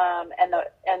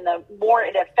 and the more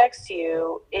it affects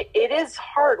you, it is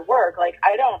hard work. Like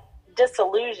I don't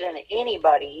disillusion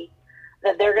anybody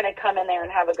that they're going to come in there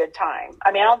and have a good time.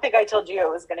 I mean, I don't think I told you it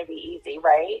was going to be easy,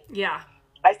 right? Yeah.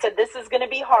 I said, this is going to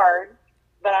be hard,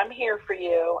 but I'm here for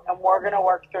you and we're going to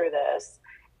work through this.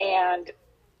 And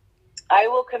I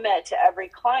will commit to every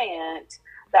client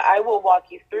that I will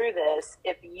walk you through this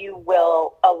if you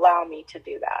will allow me to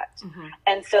do that.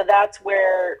 And so that's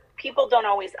where people don't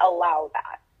always allow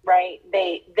that, right?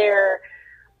 They're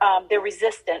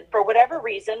resistant for whatever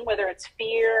reason, whether it's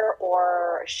fear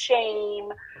or shame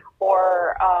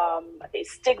or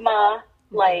stigma,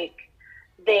 like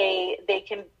they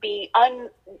can be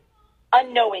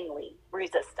unknowingly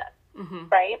resistant,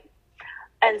 right?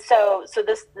 And so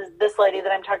this lady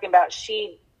that I'm talking about,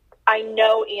 I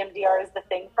know EMDR is the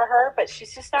thing for her, but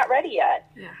she's just not ready yet.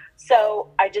 Yeah. So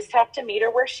I just have to meet her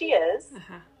where she is.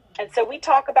 And so we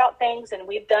talk about things, and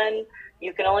we've done,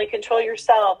 you can only control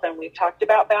yourself, and we've talked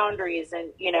about boundaries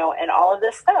and, and all of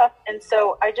this stuff. And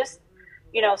so I just,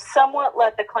 somewhat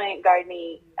let the client guide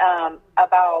me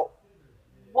about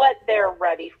what they're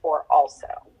ready for also.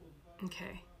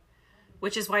 Okay.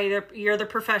 Which is why you're the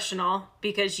professional,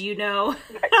 because I'm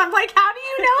like, how do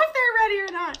you know if they're ready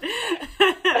or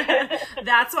not?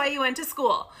 That's why you went to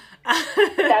school.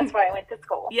 That's why I went to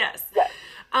school. Yes.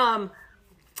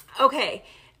 Okay.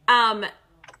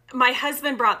 My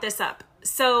husband brought this up.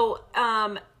 So,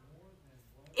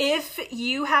 if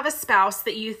you have a spouse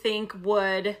that you think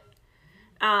would,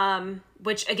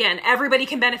 which again, everybody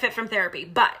can benefit from therapy,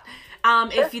 but,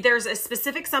 If there's a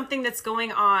specific something that's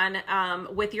going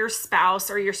on with your spouse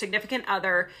or your significant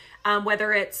other,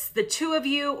 whether it's the two of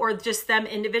you or just them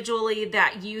individually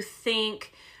that you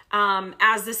think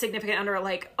as the significant other,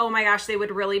 like, oh my gosh, they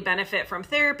would really benefit from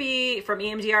therapy, from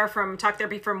EMDR, from talk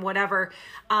therapy, from whatever.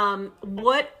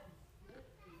 What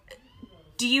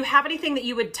do you have anything that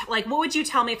you would like? What would you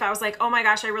tell me if I was like, oh my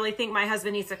gosh, I really think my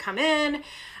husband needs to come in,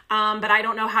 but I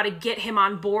don't know how to get him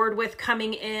on board with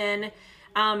coming in?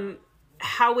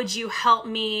 How would you help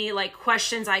me? Like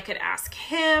questions I could ask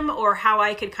him, or how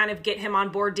I could kind of get him on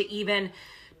board to even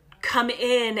come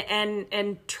in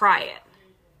and try it?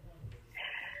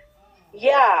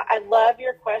 Yeah, I love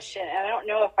your question. And I don't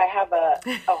know if I have a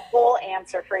whole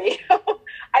answer for you.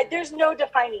 There's no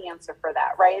defining answer for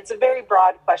that, right? It's a very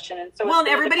broad question. And so, well, and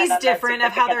everybody's different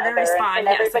of how they're going to respond. And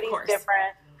everybody's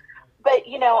different. But,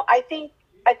 I think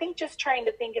just trying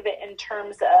to think of it in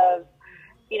terms of,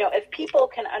 if people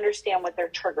can understand what their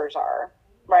triggers are,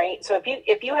 right? So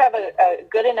if you have a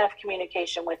good enough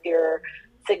communication with your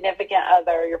significant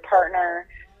other, your partner,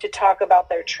 to talk about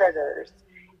their triggers,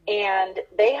 and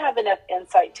they have enough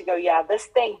insight to go, yeah, this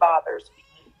thing bothers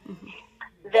me,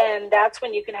 then that's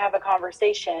when you can have a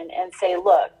conversation and say,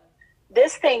 look,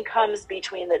 this thing comes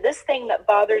this thing that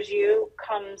bothers you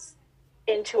comes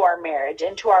into our marriage,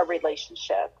 into our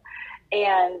relationship.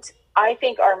 And I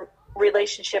think our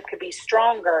relationship could be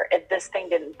stronger if this thing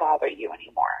didn't bother you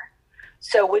anymore.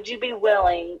 So would you be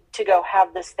willing to go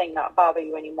have this thing not bother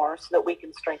you anymore so that we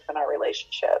can strengthen our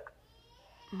relationship?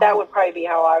 That would probably be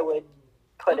how I would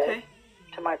put it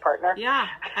to my partner. Yeah,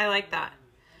 I like that.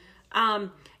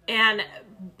 And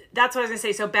that's what I was gonna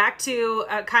say. So back to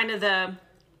kind of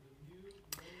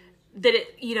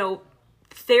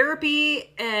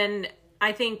therapy, and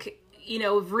I think,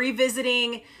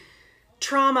 revisiting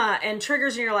trauma and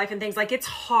triggers in your life and things, like, it's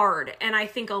hard. And I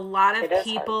think a lot of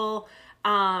people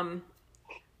want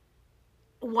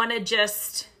to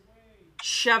just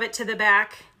shove it to the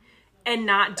back and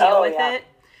not deal with it.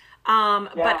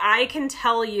 But I can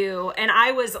tell you, and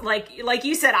I was like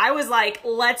you said, I was like,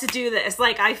 let's do this.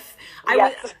 Like I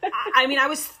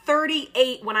was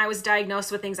 38 when I was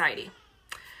diagnosed with anxiety.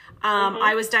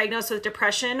 I was diagnosed with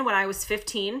depression when I was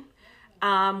 15.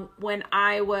 When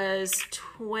I was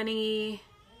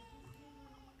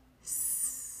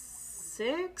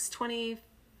 26,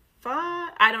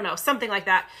 25, I don't know, something like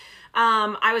that.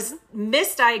 I was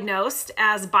misdiagnosed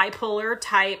as bipolar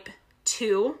type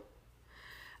 2.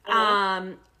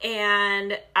 And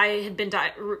I had been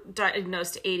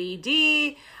diagnosed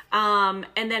ADD. And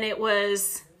then it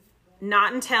was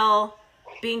not until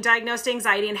being diagnosed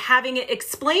anxiety and having it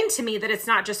explained to me that it's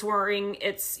not just worrying,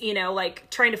 it's, like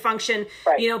trying to function,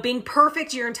 being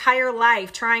perfect your entire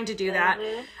life, trying to do that,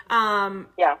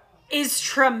 is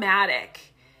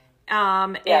traumatic.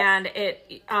 And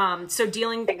it, so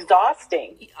dealing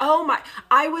exhausting. Oh my,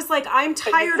 I was like, I'm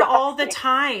tired all the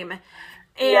time.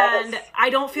 And I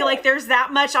don't feel like there's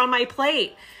that much on my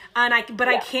plate, and I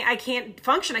can't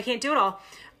function. I can't do it all.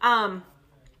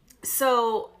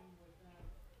 So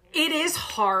it is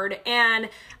hard. And,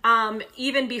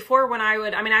 even before when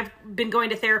I've been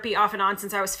going to therapy off and on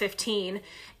since I was 15,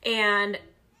 and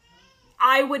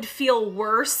I would feel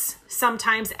worse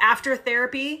sometimes after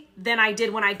therapy than I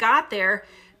did when I got there,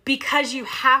 because you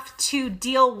have to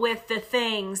deal with the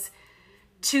things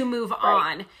to move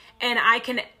on. And I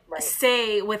can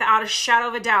say without a shadow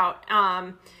of a doubt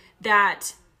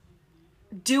that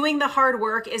doing the hard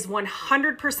work is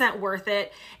 100% worth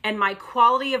it. And my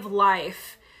quality of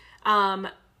life,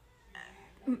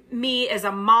 me as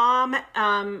a mom,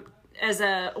 as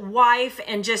a wife,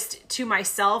 and just to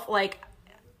myself, like,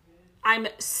 I'm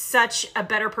such a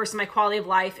better person. My quality of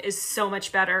life is so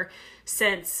much better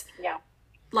since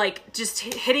like just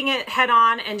hitting it head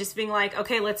on and just being like,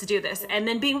 okay, let's do this. And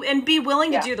then be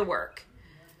willing to do the work.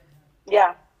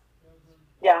 Yeah.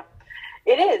 Yeah,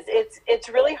 it is. It's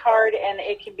really hard, and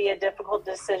it can be a difficult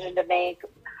decision to make.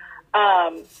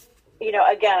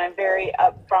 Again, I'm very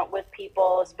upfront with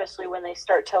people, especially when they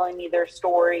start telling me their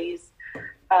stories,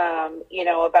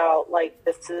 about like,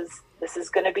 this is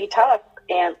going to be tough.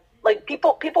 And like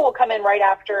people will come in right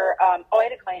after, I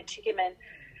had a client, she came in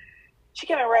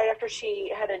right after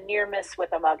she had a near miss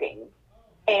with a mugging,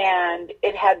 and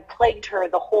it had plagued her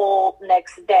the whole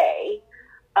next day.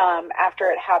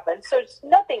 After it happened. So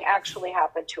nothing actually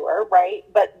happened to her, right?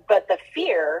 But the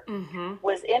fear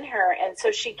was in her. And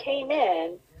so she came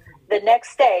in the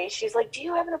next day. She's like, do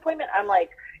you have an appointment? I'm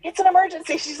like, it's an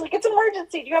emergency. She's like, it's an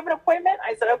emergency. Do you have an appointment?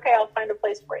 I said, okay, I'll find a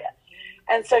place for you.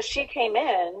 And so she came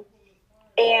in,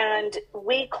 and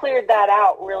we cleared that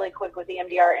out really quick with the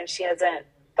EMDR, and she hasn't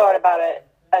thought about it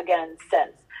again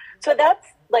since. So that's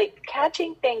like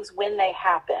catching things when they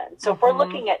happen. So if we're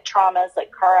looking at traumas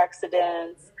like car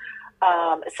accidents,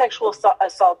 sexual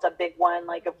assault's a big one.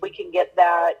 Like if we can get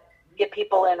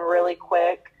people in really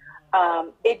quick,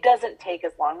 it doesn't take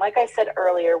as long. Like I said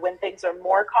earlier, when things are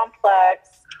more complex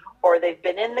or they've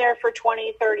been in there for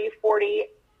 20, 30, 40,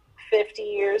 50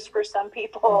 years for some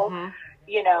people,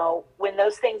 you know, when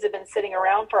those things have been sitting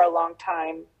around for a long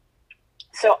time.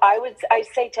 So I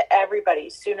say to everybody,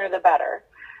 sooner the better.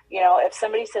 You know, if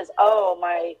somebody says, oh,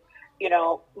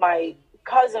 my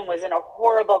cousin was in a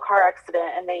horrible car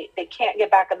accident and they can't get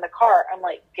back in the car, I'm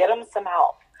like, get them some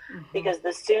help. Because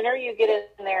the sooner you get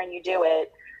in there and you do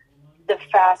it, the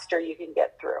faster you can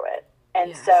get through it.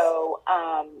 And so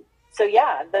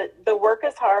yeah, the work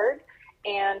is hard.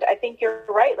 And I think you're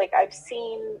right. Like I've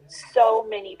seen so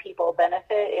many people benefit.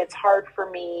 It's hard for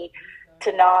me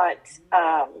to not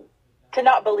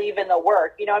believe in the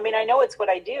work. You know, I mean, I know it's what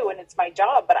I do and it's my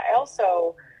job, but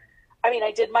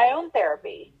I did my own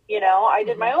therapy. You know, I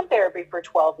did my own therapy for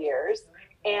 12 years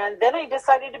and then I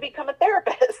decided to become a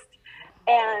therapist.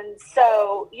 And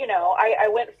so, you know, I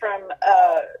went from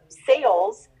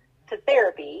sales to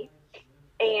therapy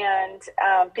and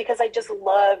because I just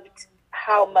loved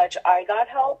how much I got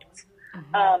helped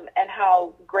and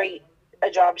how great a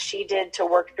job she did to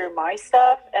work through my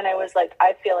stuff. And I was like,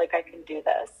 I feel like I can do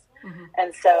this.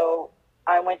 And so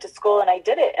I went to school and I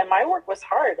did it. And my work was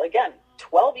hard. Again,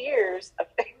 12 years of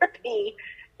therapy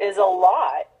is a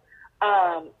lot.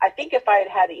 I think if I had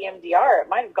had EMDR, it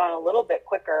might have gone a little bit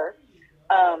quicker.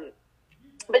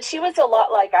 But she was a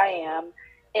lot like I am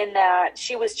in that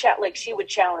she was she would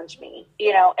challenge me,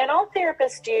 you know, and all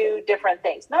therapists do different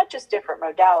things, not just different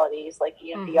modalities like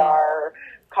EMDR or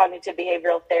cognitive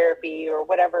behavioral therapy or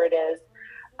whatever it is.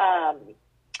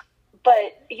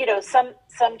 But, you know, some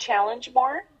challenge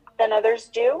more than others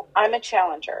do. I'm a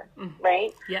challenger,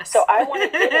 right? Yes. So I want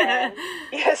to get in.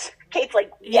 Yes. Kate's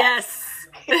like, yes.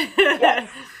 Yes.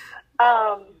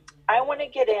 I want to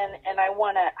get in and I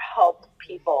want to help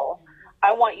people.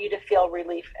 I want you to feel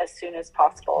relief as soon as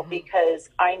possible because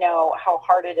I know how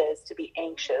hard it is to be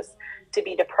anxious, to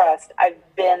be depressed. I've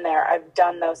been there. I've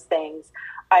done those things.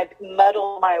 I've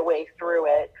muddled my way through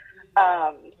it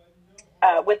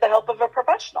with the help of a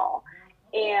professional.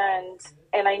 And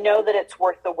I know that it's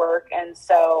worth the work. And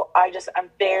so I'm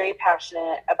very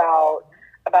passionate about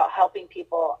helping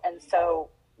people. And so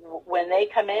when they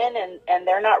come in and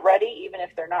they're not ready, even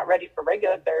if they're not ready for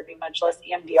regular therapy, much less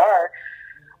EMDR,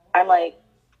 I'm like,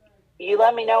 you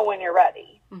let me know when you're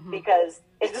ready because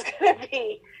it's going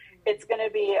to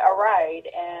be a ride.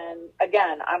 And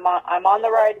again, I'm on the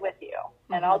ride with you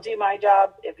and I'll do my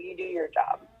job if you do your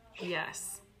job.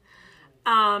 Yes.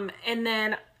 And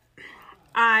then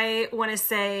I want to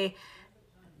say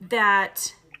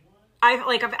that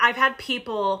I've had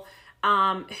people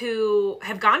who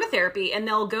have gone to therapy and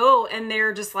they'll go and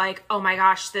they're just like, oh my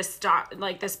gosh, this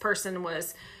person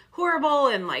was horrible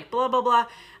and like blah, blah, blah.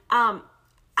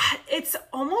 It's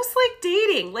almost like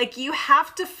dating. Like you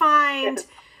have to find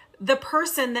the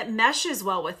person that meshes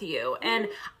well with you. And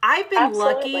I've been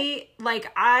lucky.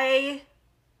 Like I've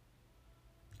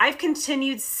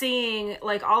continued seeing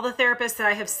like all the therapists that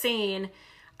I have seen,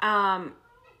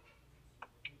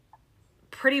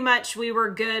 pretty much we were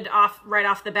good right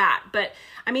off the bat. But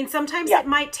I mean, sometimes it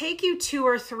might take you 2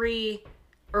 or 3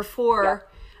 or 4,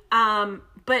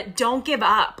 but don't give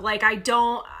up. Like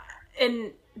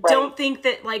don't think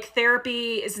that like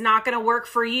therapy is not going to work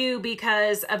for you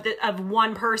because of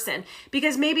one person,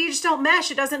 because maybe you just don't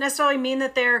mesh. It doesn't necessarily mean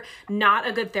that they're not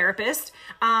a good therapist.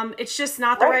 It's just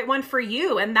not the right one for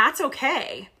you. And that's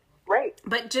okay. Right.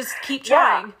 But just keep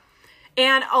trying.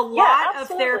 And a lot of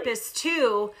therapists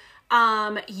too,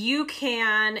 you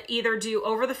can either do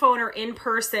over the phone or in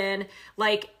person,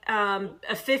 like,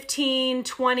 a 15,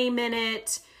 20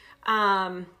 minute,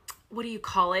 what do you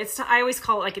call it? I always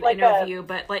call it like an interview,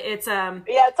 but like it's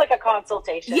it's like a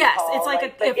consultation. Yes, call. It's like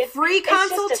a free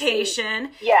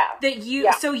consultation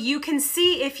that so you can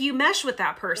see if you mesh with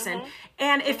that person.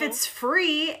 And if it's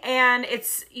free and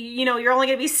it's, you know, you're only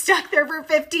going to be stuck there for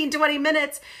 15, 20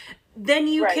 minutes, then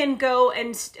you can go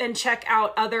and check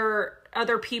out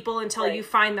other people until you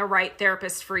find the right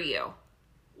therapist for you.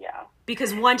 Yeah.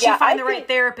 Because once you find the right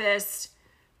therapist,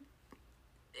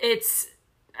 it's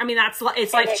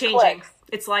life-changing.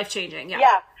 It's life-changing. Yeah.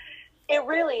 Yeah, it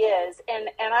really is. And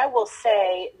I will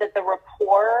say that the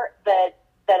rapport that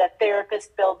a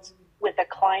therapist builds with a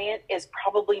client is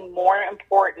probably more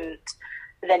important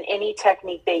than any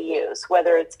technique they use,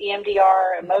 whether it's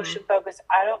EMDR, emotion focus.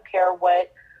 I don't care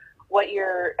what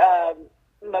your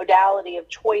modality of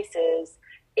choice is.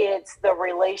 it's the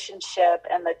relationship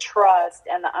and the trust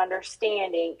and the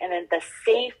understanding and then the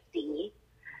safety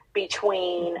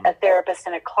between a therapist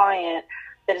and a client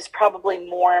that is probably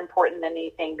more important than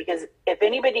anything. Because if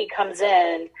anybody comes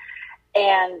in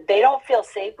and they don't feel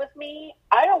safe with me,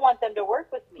 I don't want them to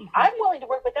work with me. I'm willing to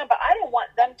work with them, but I don't want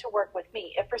them to work with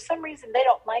me. If for some reason they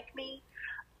don't like me,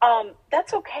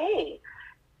 that's okay.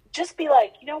 Just be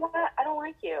like, you know what? I don't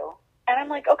like you. And I'm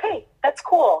like, okay, that's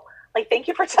cool. Like, thank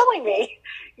you for telling me,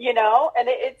 you know, and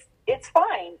it's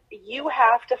fine. You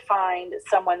have to find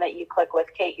someone that you click with,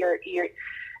 Kate.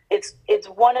 It's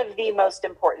one of the most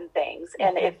important things.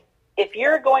 And if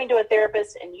you're going to a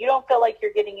therapist and you don't feel like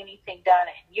you're getting anything done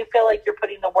and you feel like you're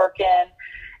putting the work in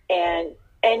and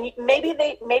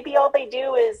maybe all they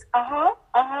do is,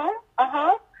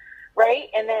 right.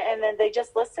 And then they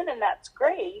just listen, and that's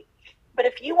great. But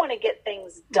if you want to get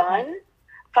things done,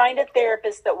 find a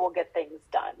therapist that will get things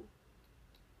done,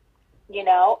 you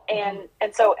know? And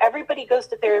so everybody goes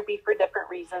to therapy for different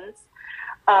reasons.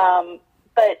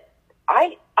 But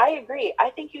I agree. I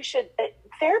think you should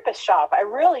therapist shop. I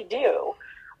really do.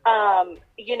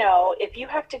 You know, if you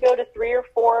have to go to 3 or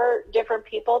 4 different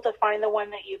people to find the one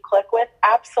that you click with,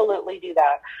 absolutely do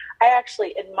that. I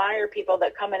actually admire people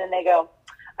that come in and they go,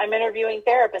 I'm interviewing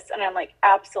therapists. And I'm like,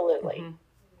 absolutely.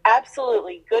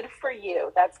 Absolutely. Good for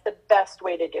you. That's the best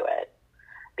way to do it,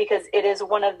 because it is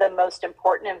one of the most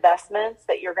important investments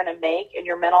that you're going to make in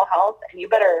your mental health. And you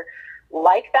better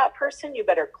like that person. You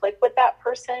better click with that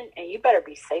person, and you better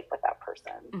be safe with that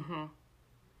person.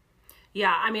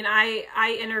 Yeah. I mean,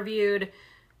 I interviewed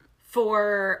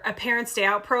for a Parents Day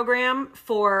Out program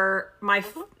for my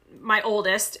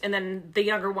oldest, and then the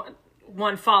younger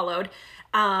one followed.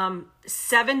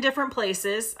 7 different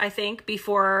places, I think,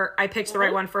 before I picked the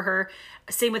right one for her.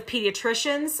 Same with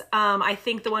pediatricians. I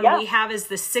think the one we have is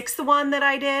the 6th one that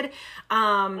I did.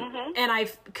 And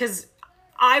because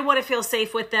I want to feel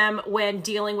safe with them when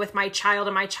dealing with my child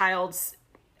and my child's,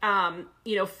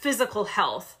 physical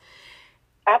health.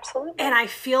 Absolutely. And I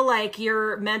feel like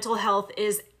your mental health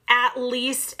is at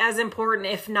least as important,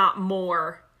 if not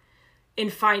more, in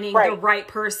finding the right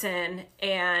person,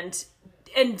 and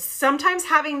sometimes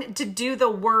having to do the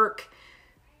work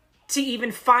to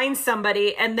even find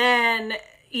somebody. And then,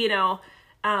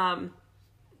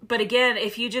 but again,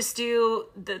 if you just do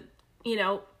the,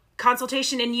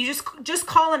 consultation and you just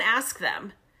call and ask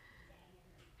them.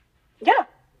 Yeah.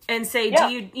 And say, do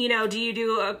you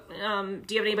have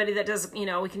anybody that does, we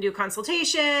can do a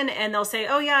consultation, and they'll say,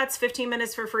 oh yeah, it's 15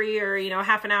 minutes for free, or,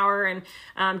 half an hour, and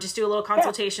just do a little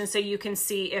consultation so you can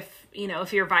see if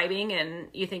you're vibing and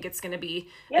you think it's going to be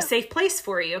a safe place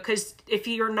for you. Because if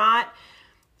you're not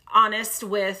honest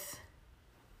with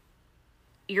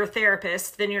your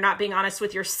therapist, then you're not being honest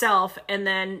with yourself, and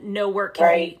then no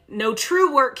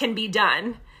true work can be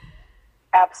done.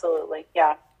 Absolutely.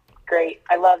 Yeah. Great.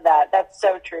 I love that. That's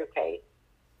so true, Kate,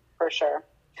 for sure.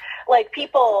 Like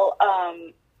people,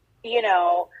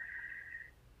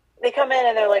 they come in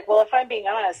and they're like, well, if I'm being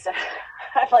honest,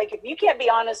 I'm like, if you can't be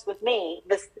honest with me,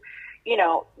 this,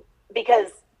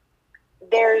 because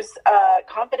there's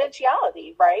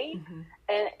confidentiality, right?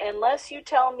 And unless you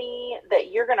tell me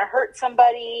that you're going to hurt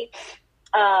somebody,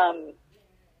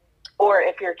 or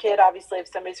if you're a kid, obviously, if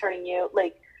somebody's hurting you,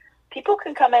 like, people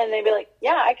can come in and they'd be like,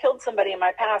 yeah, I killed somebody in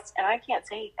my past and I can't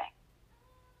say anything.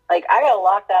 Like, I got to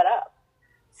lock that up.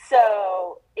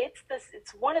 So it's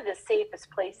one of the safest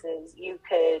places you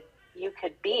could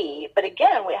be. But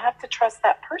again, we have to trust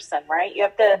that person, right? You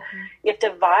have to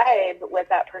vibe with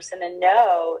that person and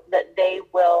know that they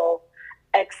will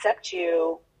accept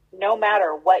you no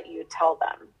matter what you tell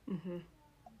them.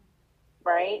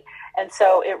 Right? And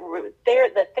so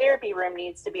the therapy room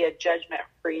needs to be a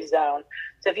judgment-free zone.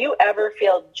 So if you ever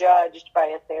feel judged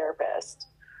by a therapist,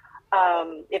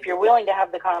 if you're willing to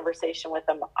have the conversation with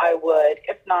them, I would.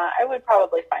 If not, I would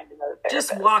probably find another therapist.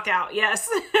 Just walk out. Yes.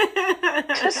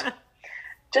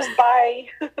 just bye.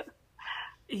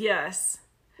 Yes.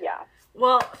 Yeah.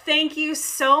 Well, thank you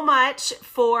so much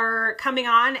for coming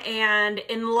on and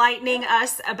enlightening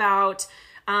us about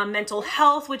mental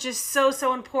health, which is so,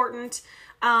 so important.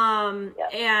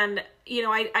 And,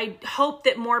 I hope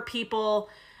that more people,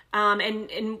 and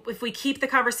if we keep the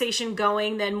conversation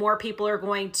going, then more people are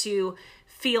going to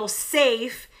feel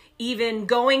safe even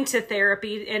going to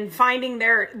therapy and finding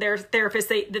their therapist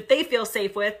that they feel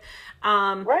safe with.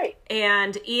 Right.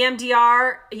 And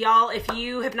EMDR, y'all, if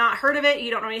you have not heard of it,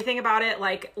 you don't know anything about it,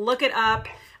 like, look it up.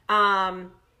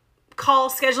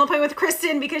 Schedule an appointment with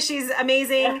Kristen because she's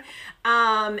amazing.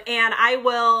 And I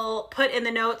will put in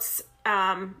the notes,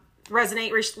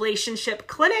 Resonate Relationship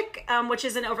Clinic, which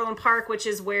is in Overland Park, which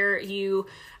is where you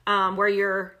where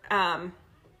you're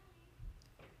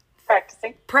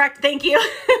Practicing. Thank you.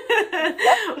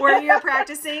 Where you're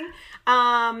practicing.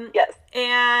 Yes.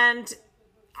 And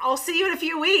I'll see you in a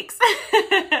few weeks.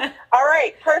 All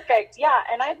right. Perfect. Yeah.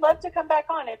 And I'd love to come back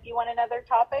on if you want another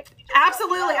topic.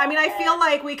 Absolutely. I mean, I feel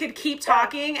like we could keep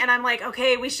talking, and I'm like,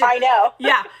 okay, we should. I know.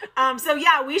 Yeah. So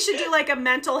yeah, we should do like a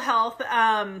mental health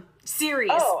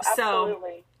series. Oh,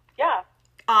 absolutely. So yeah.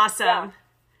 awesome. Yeah.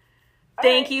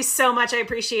 Thank you so much. I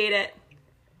appreciate it.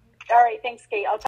 All right. Thanks, Kate. I'll talk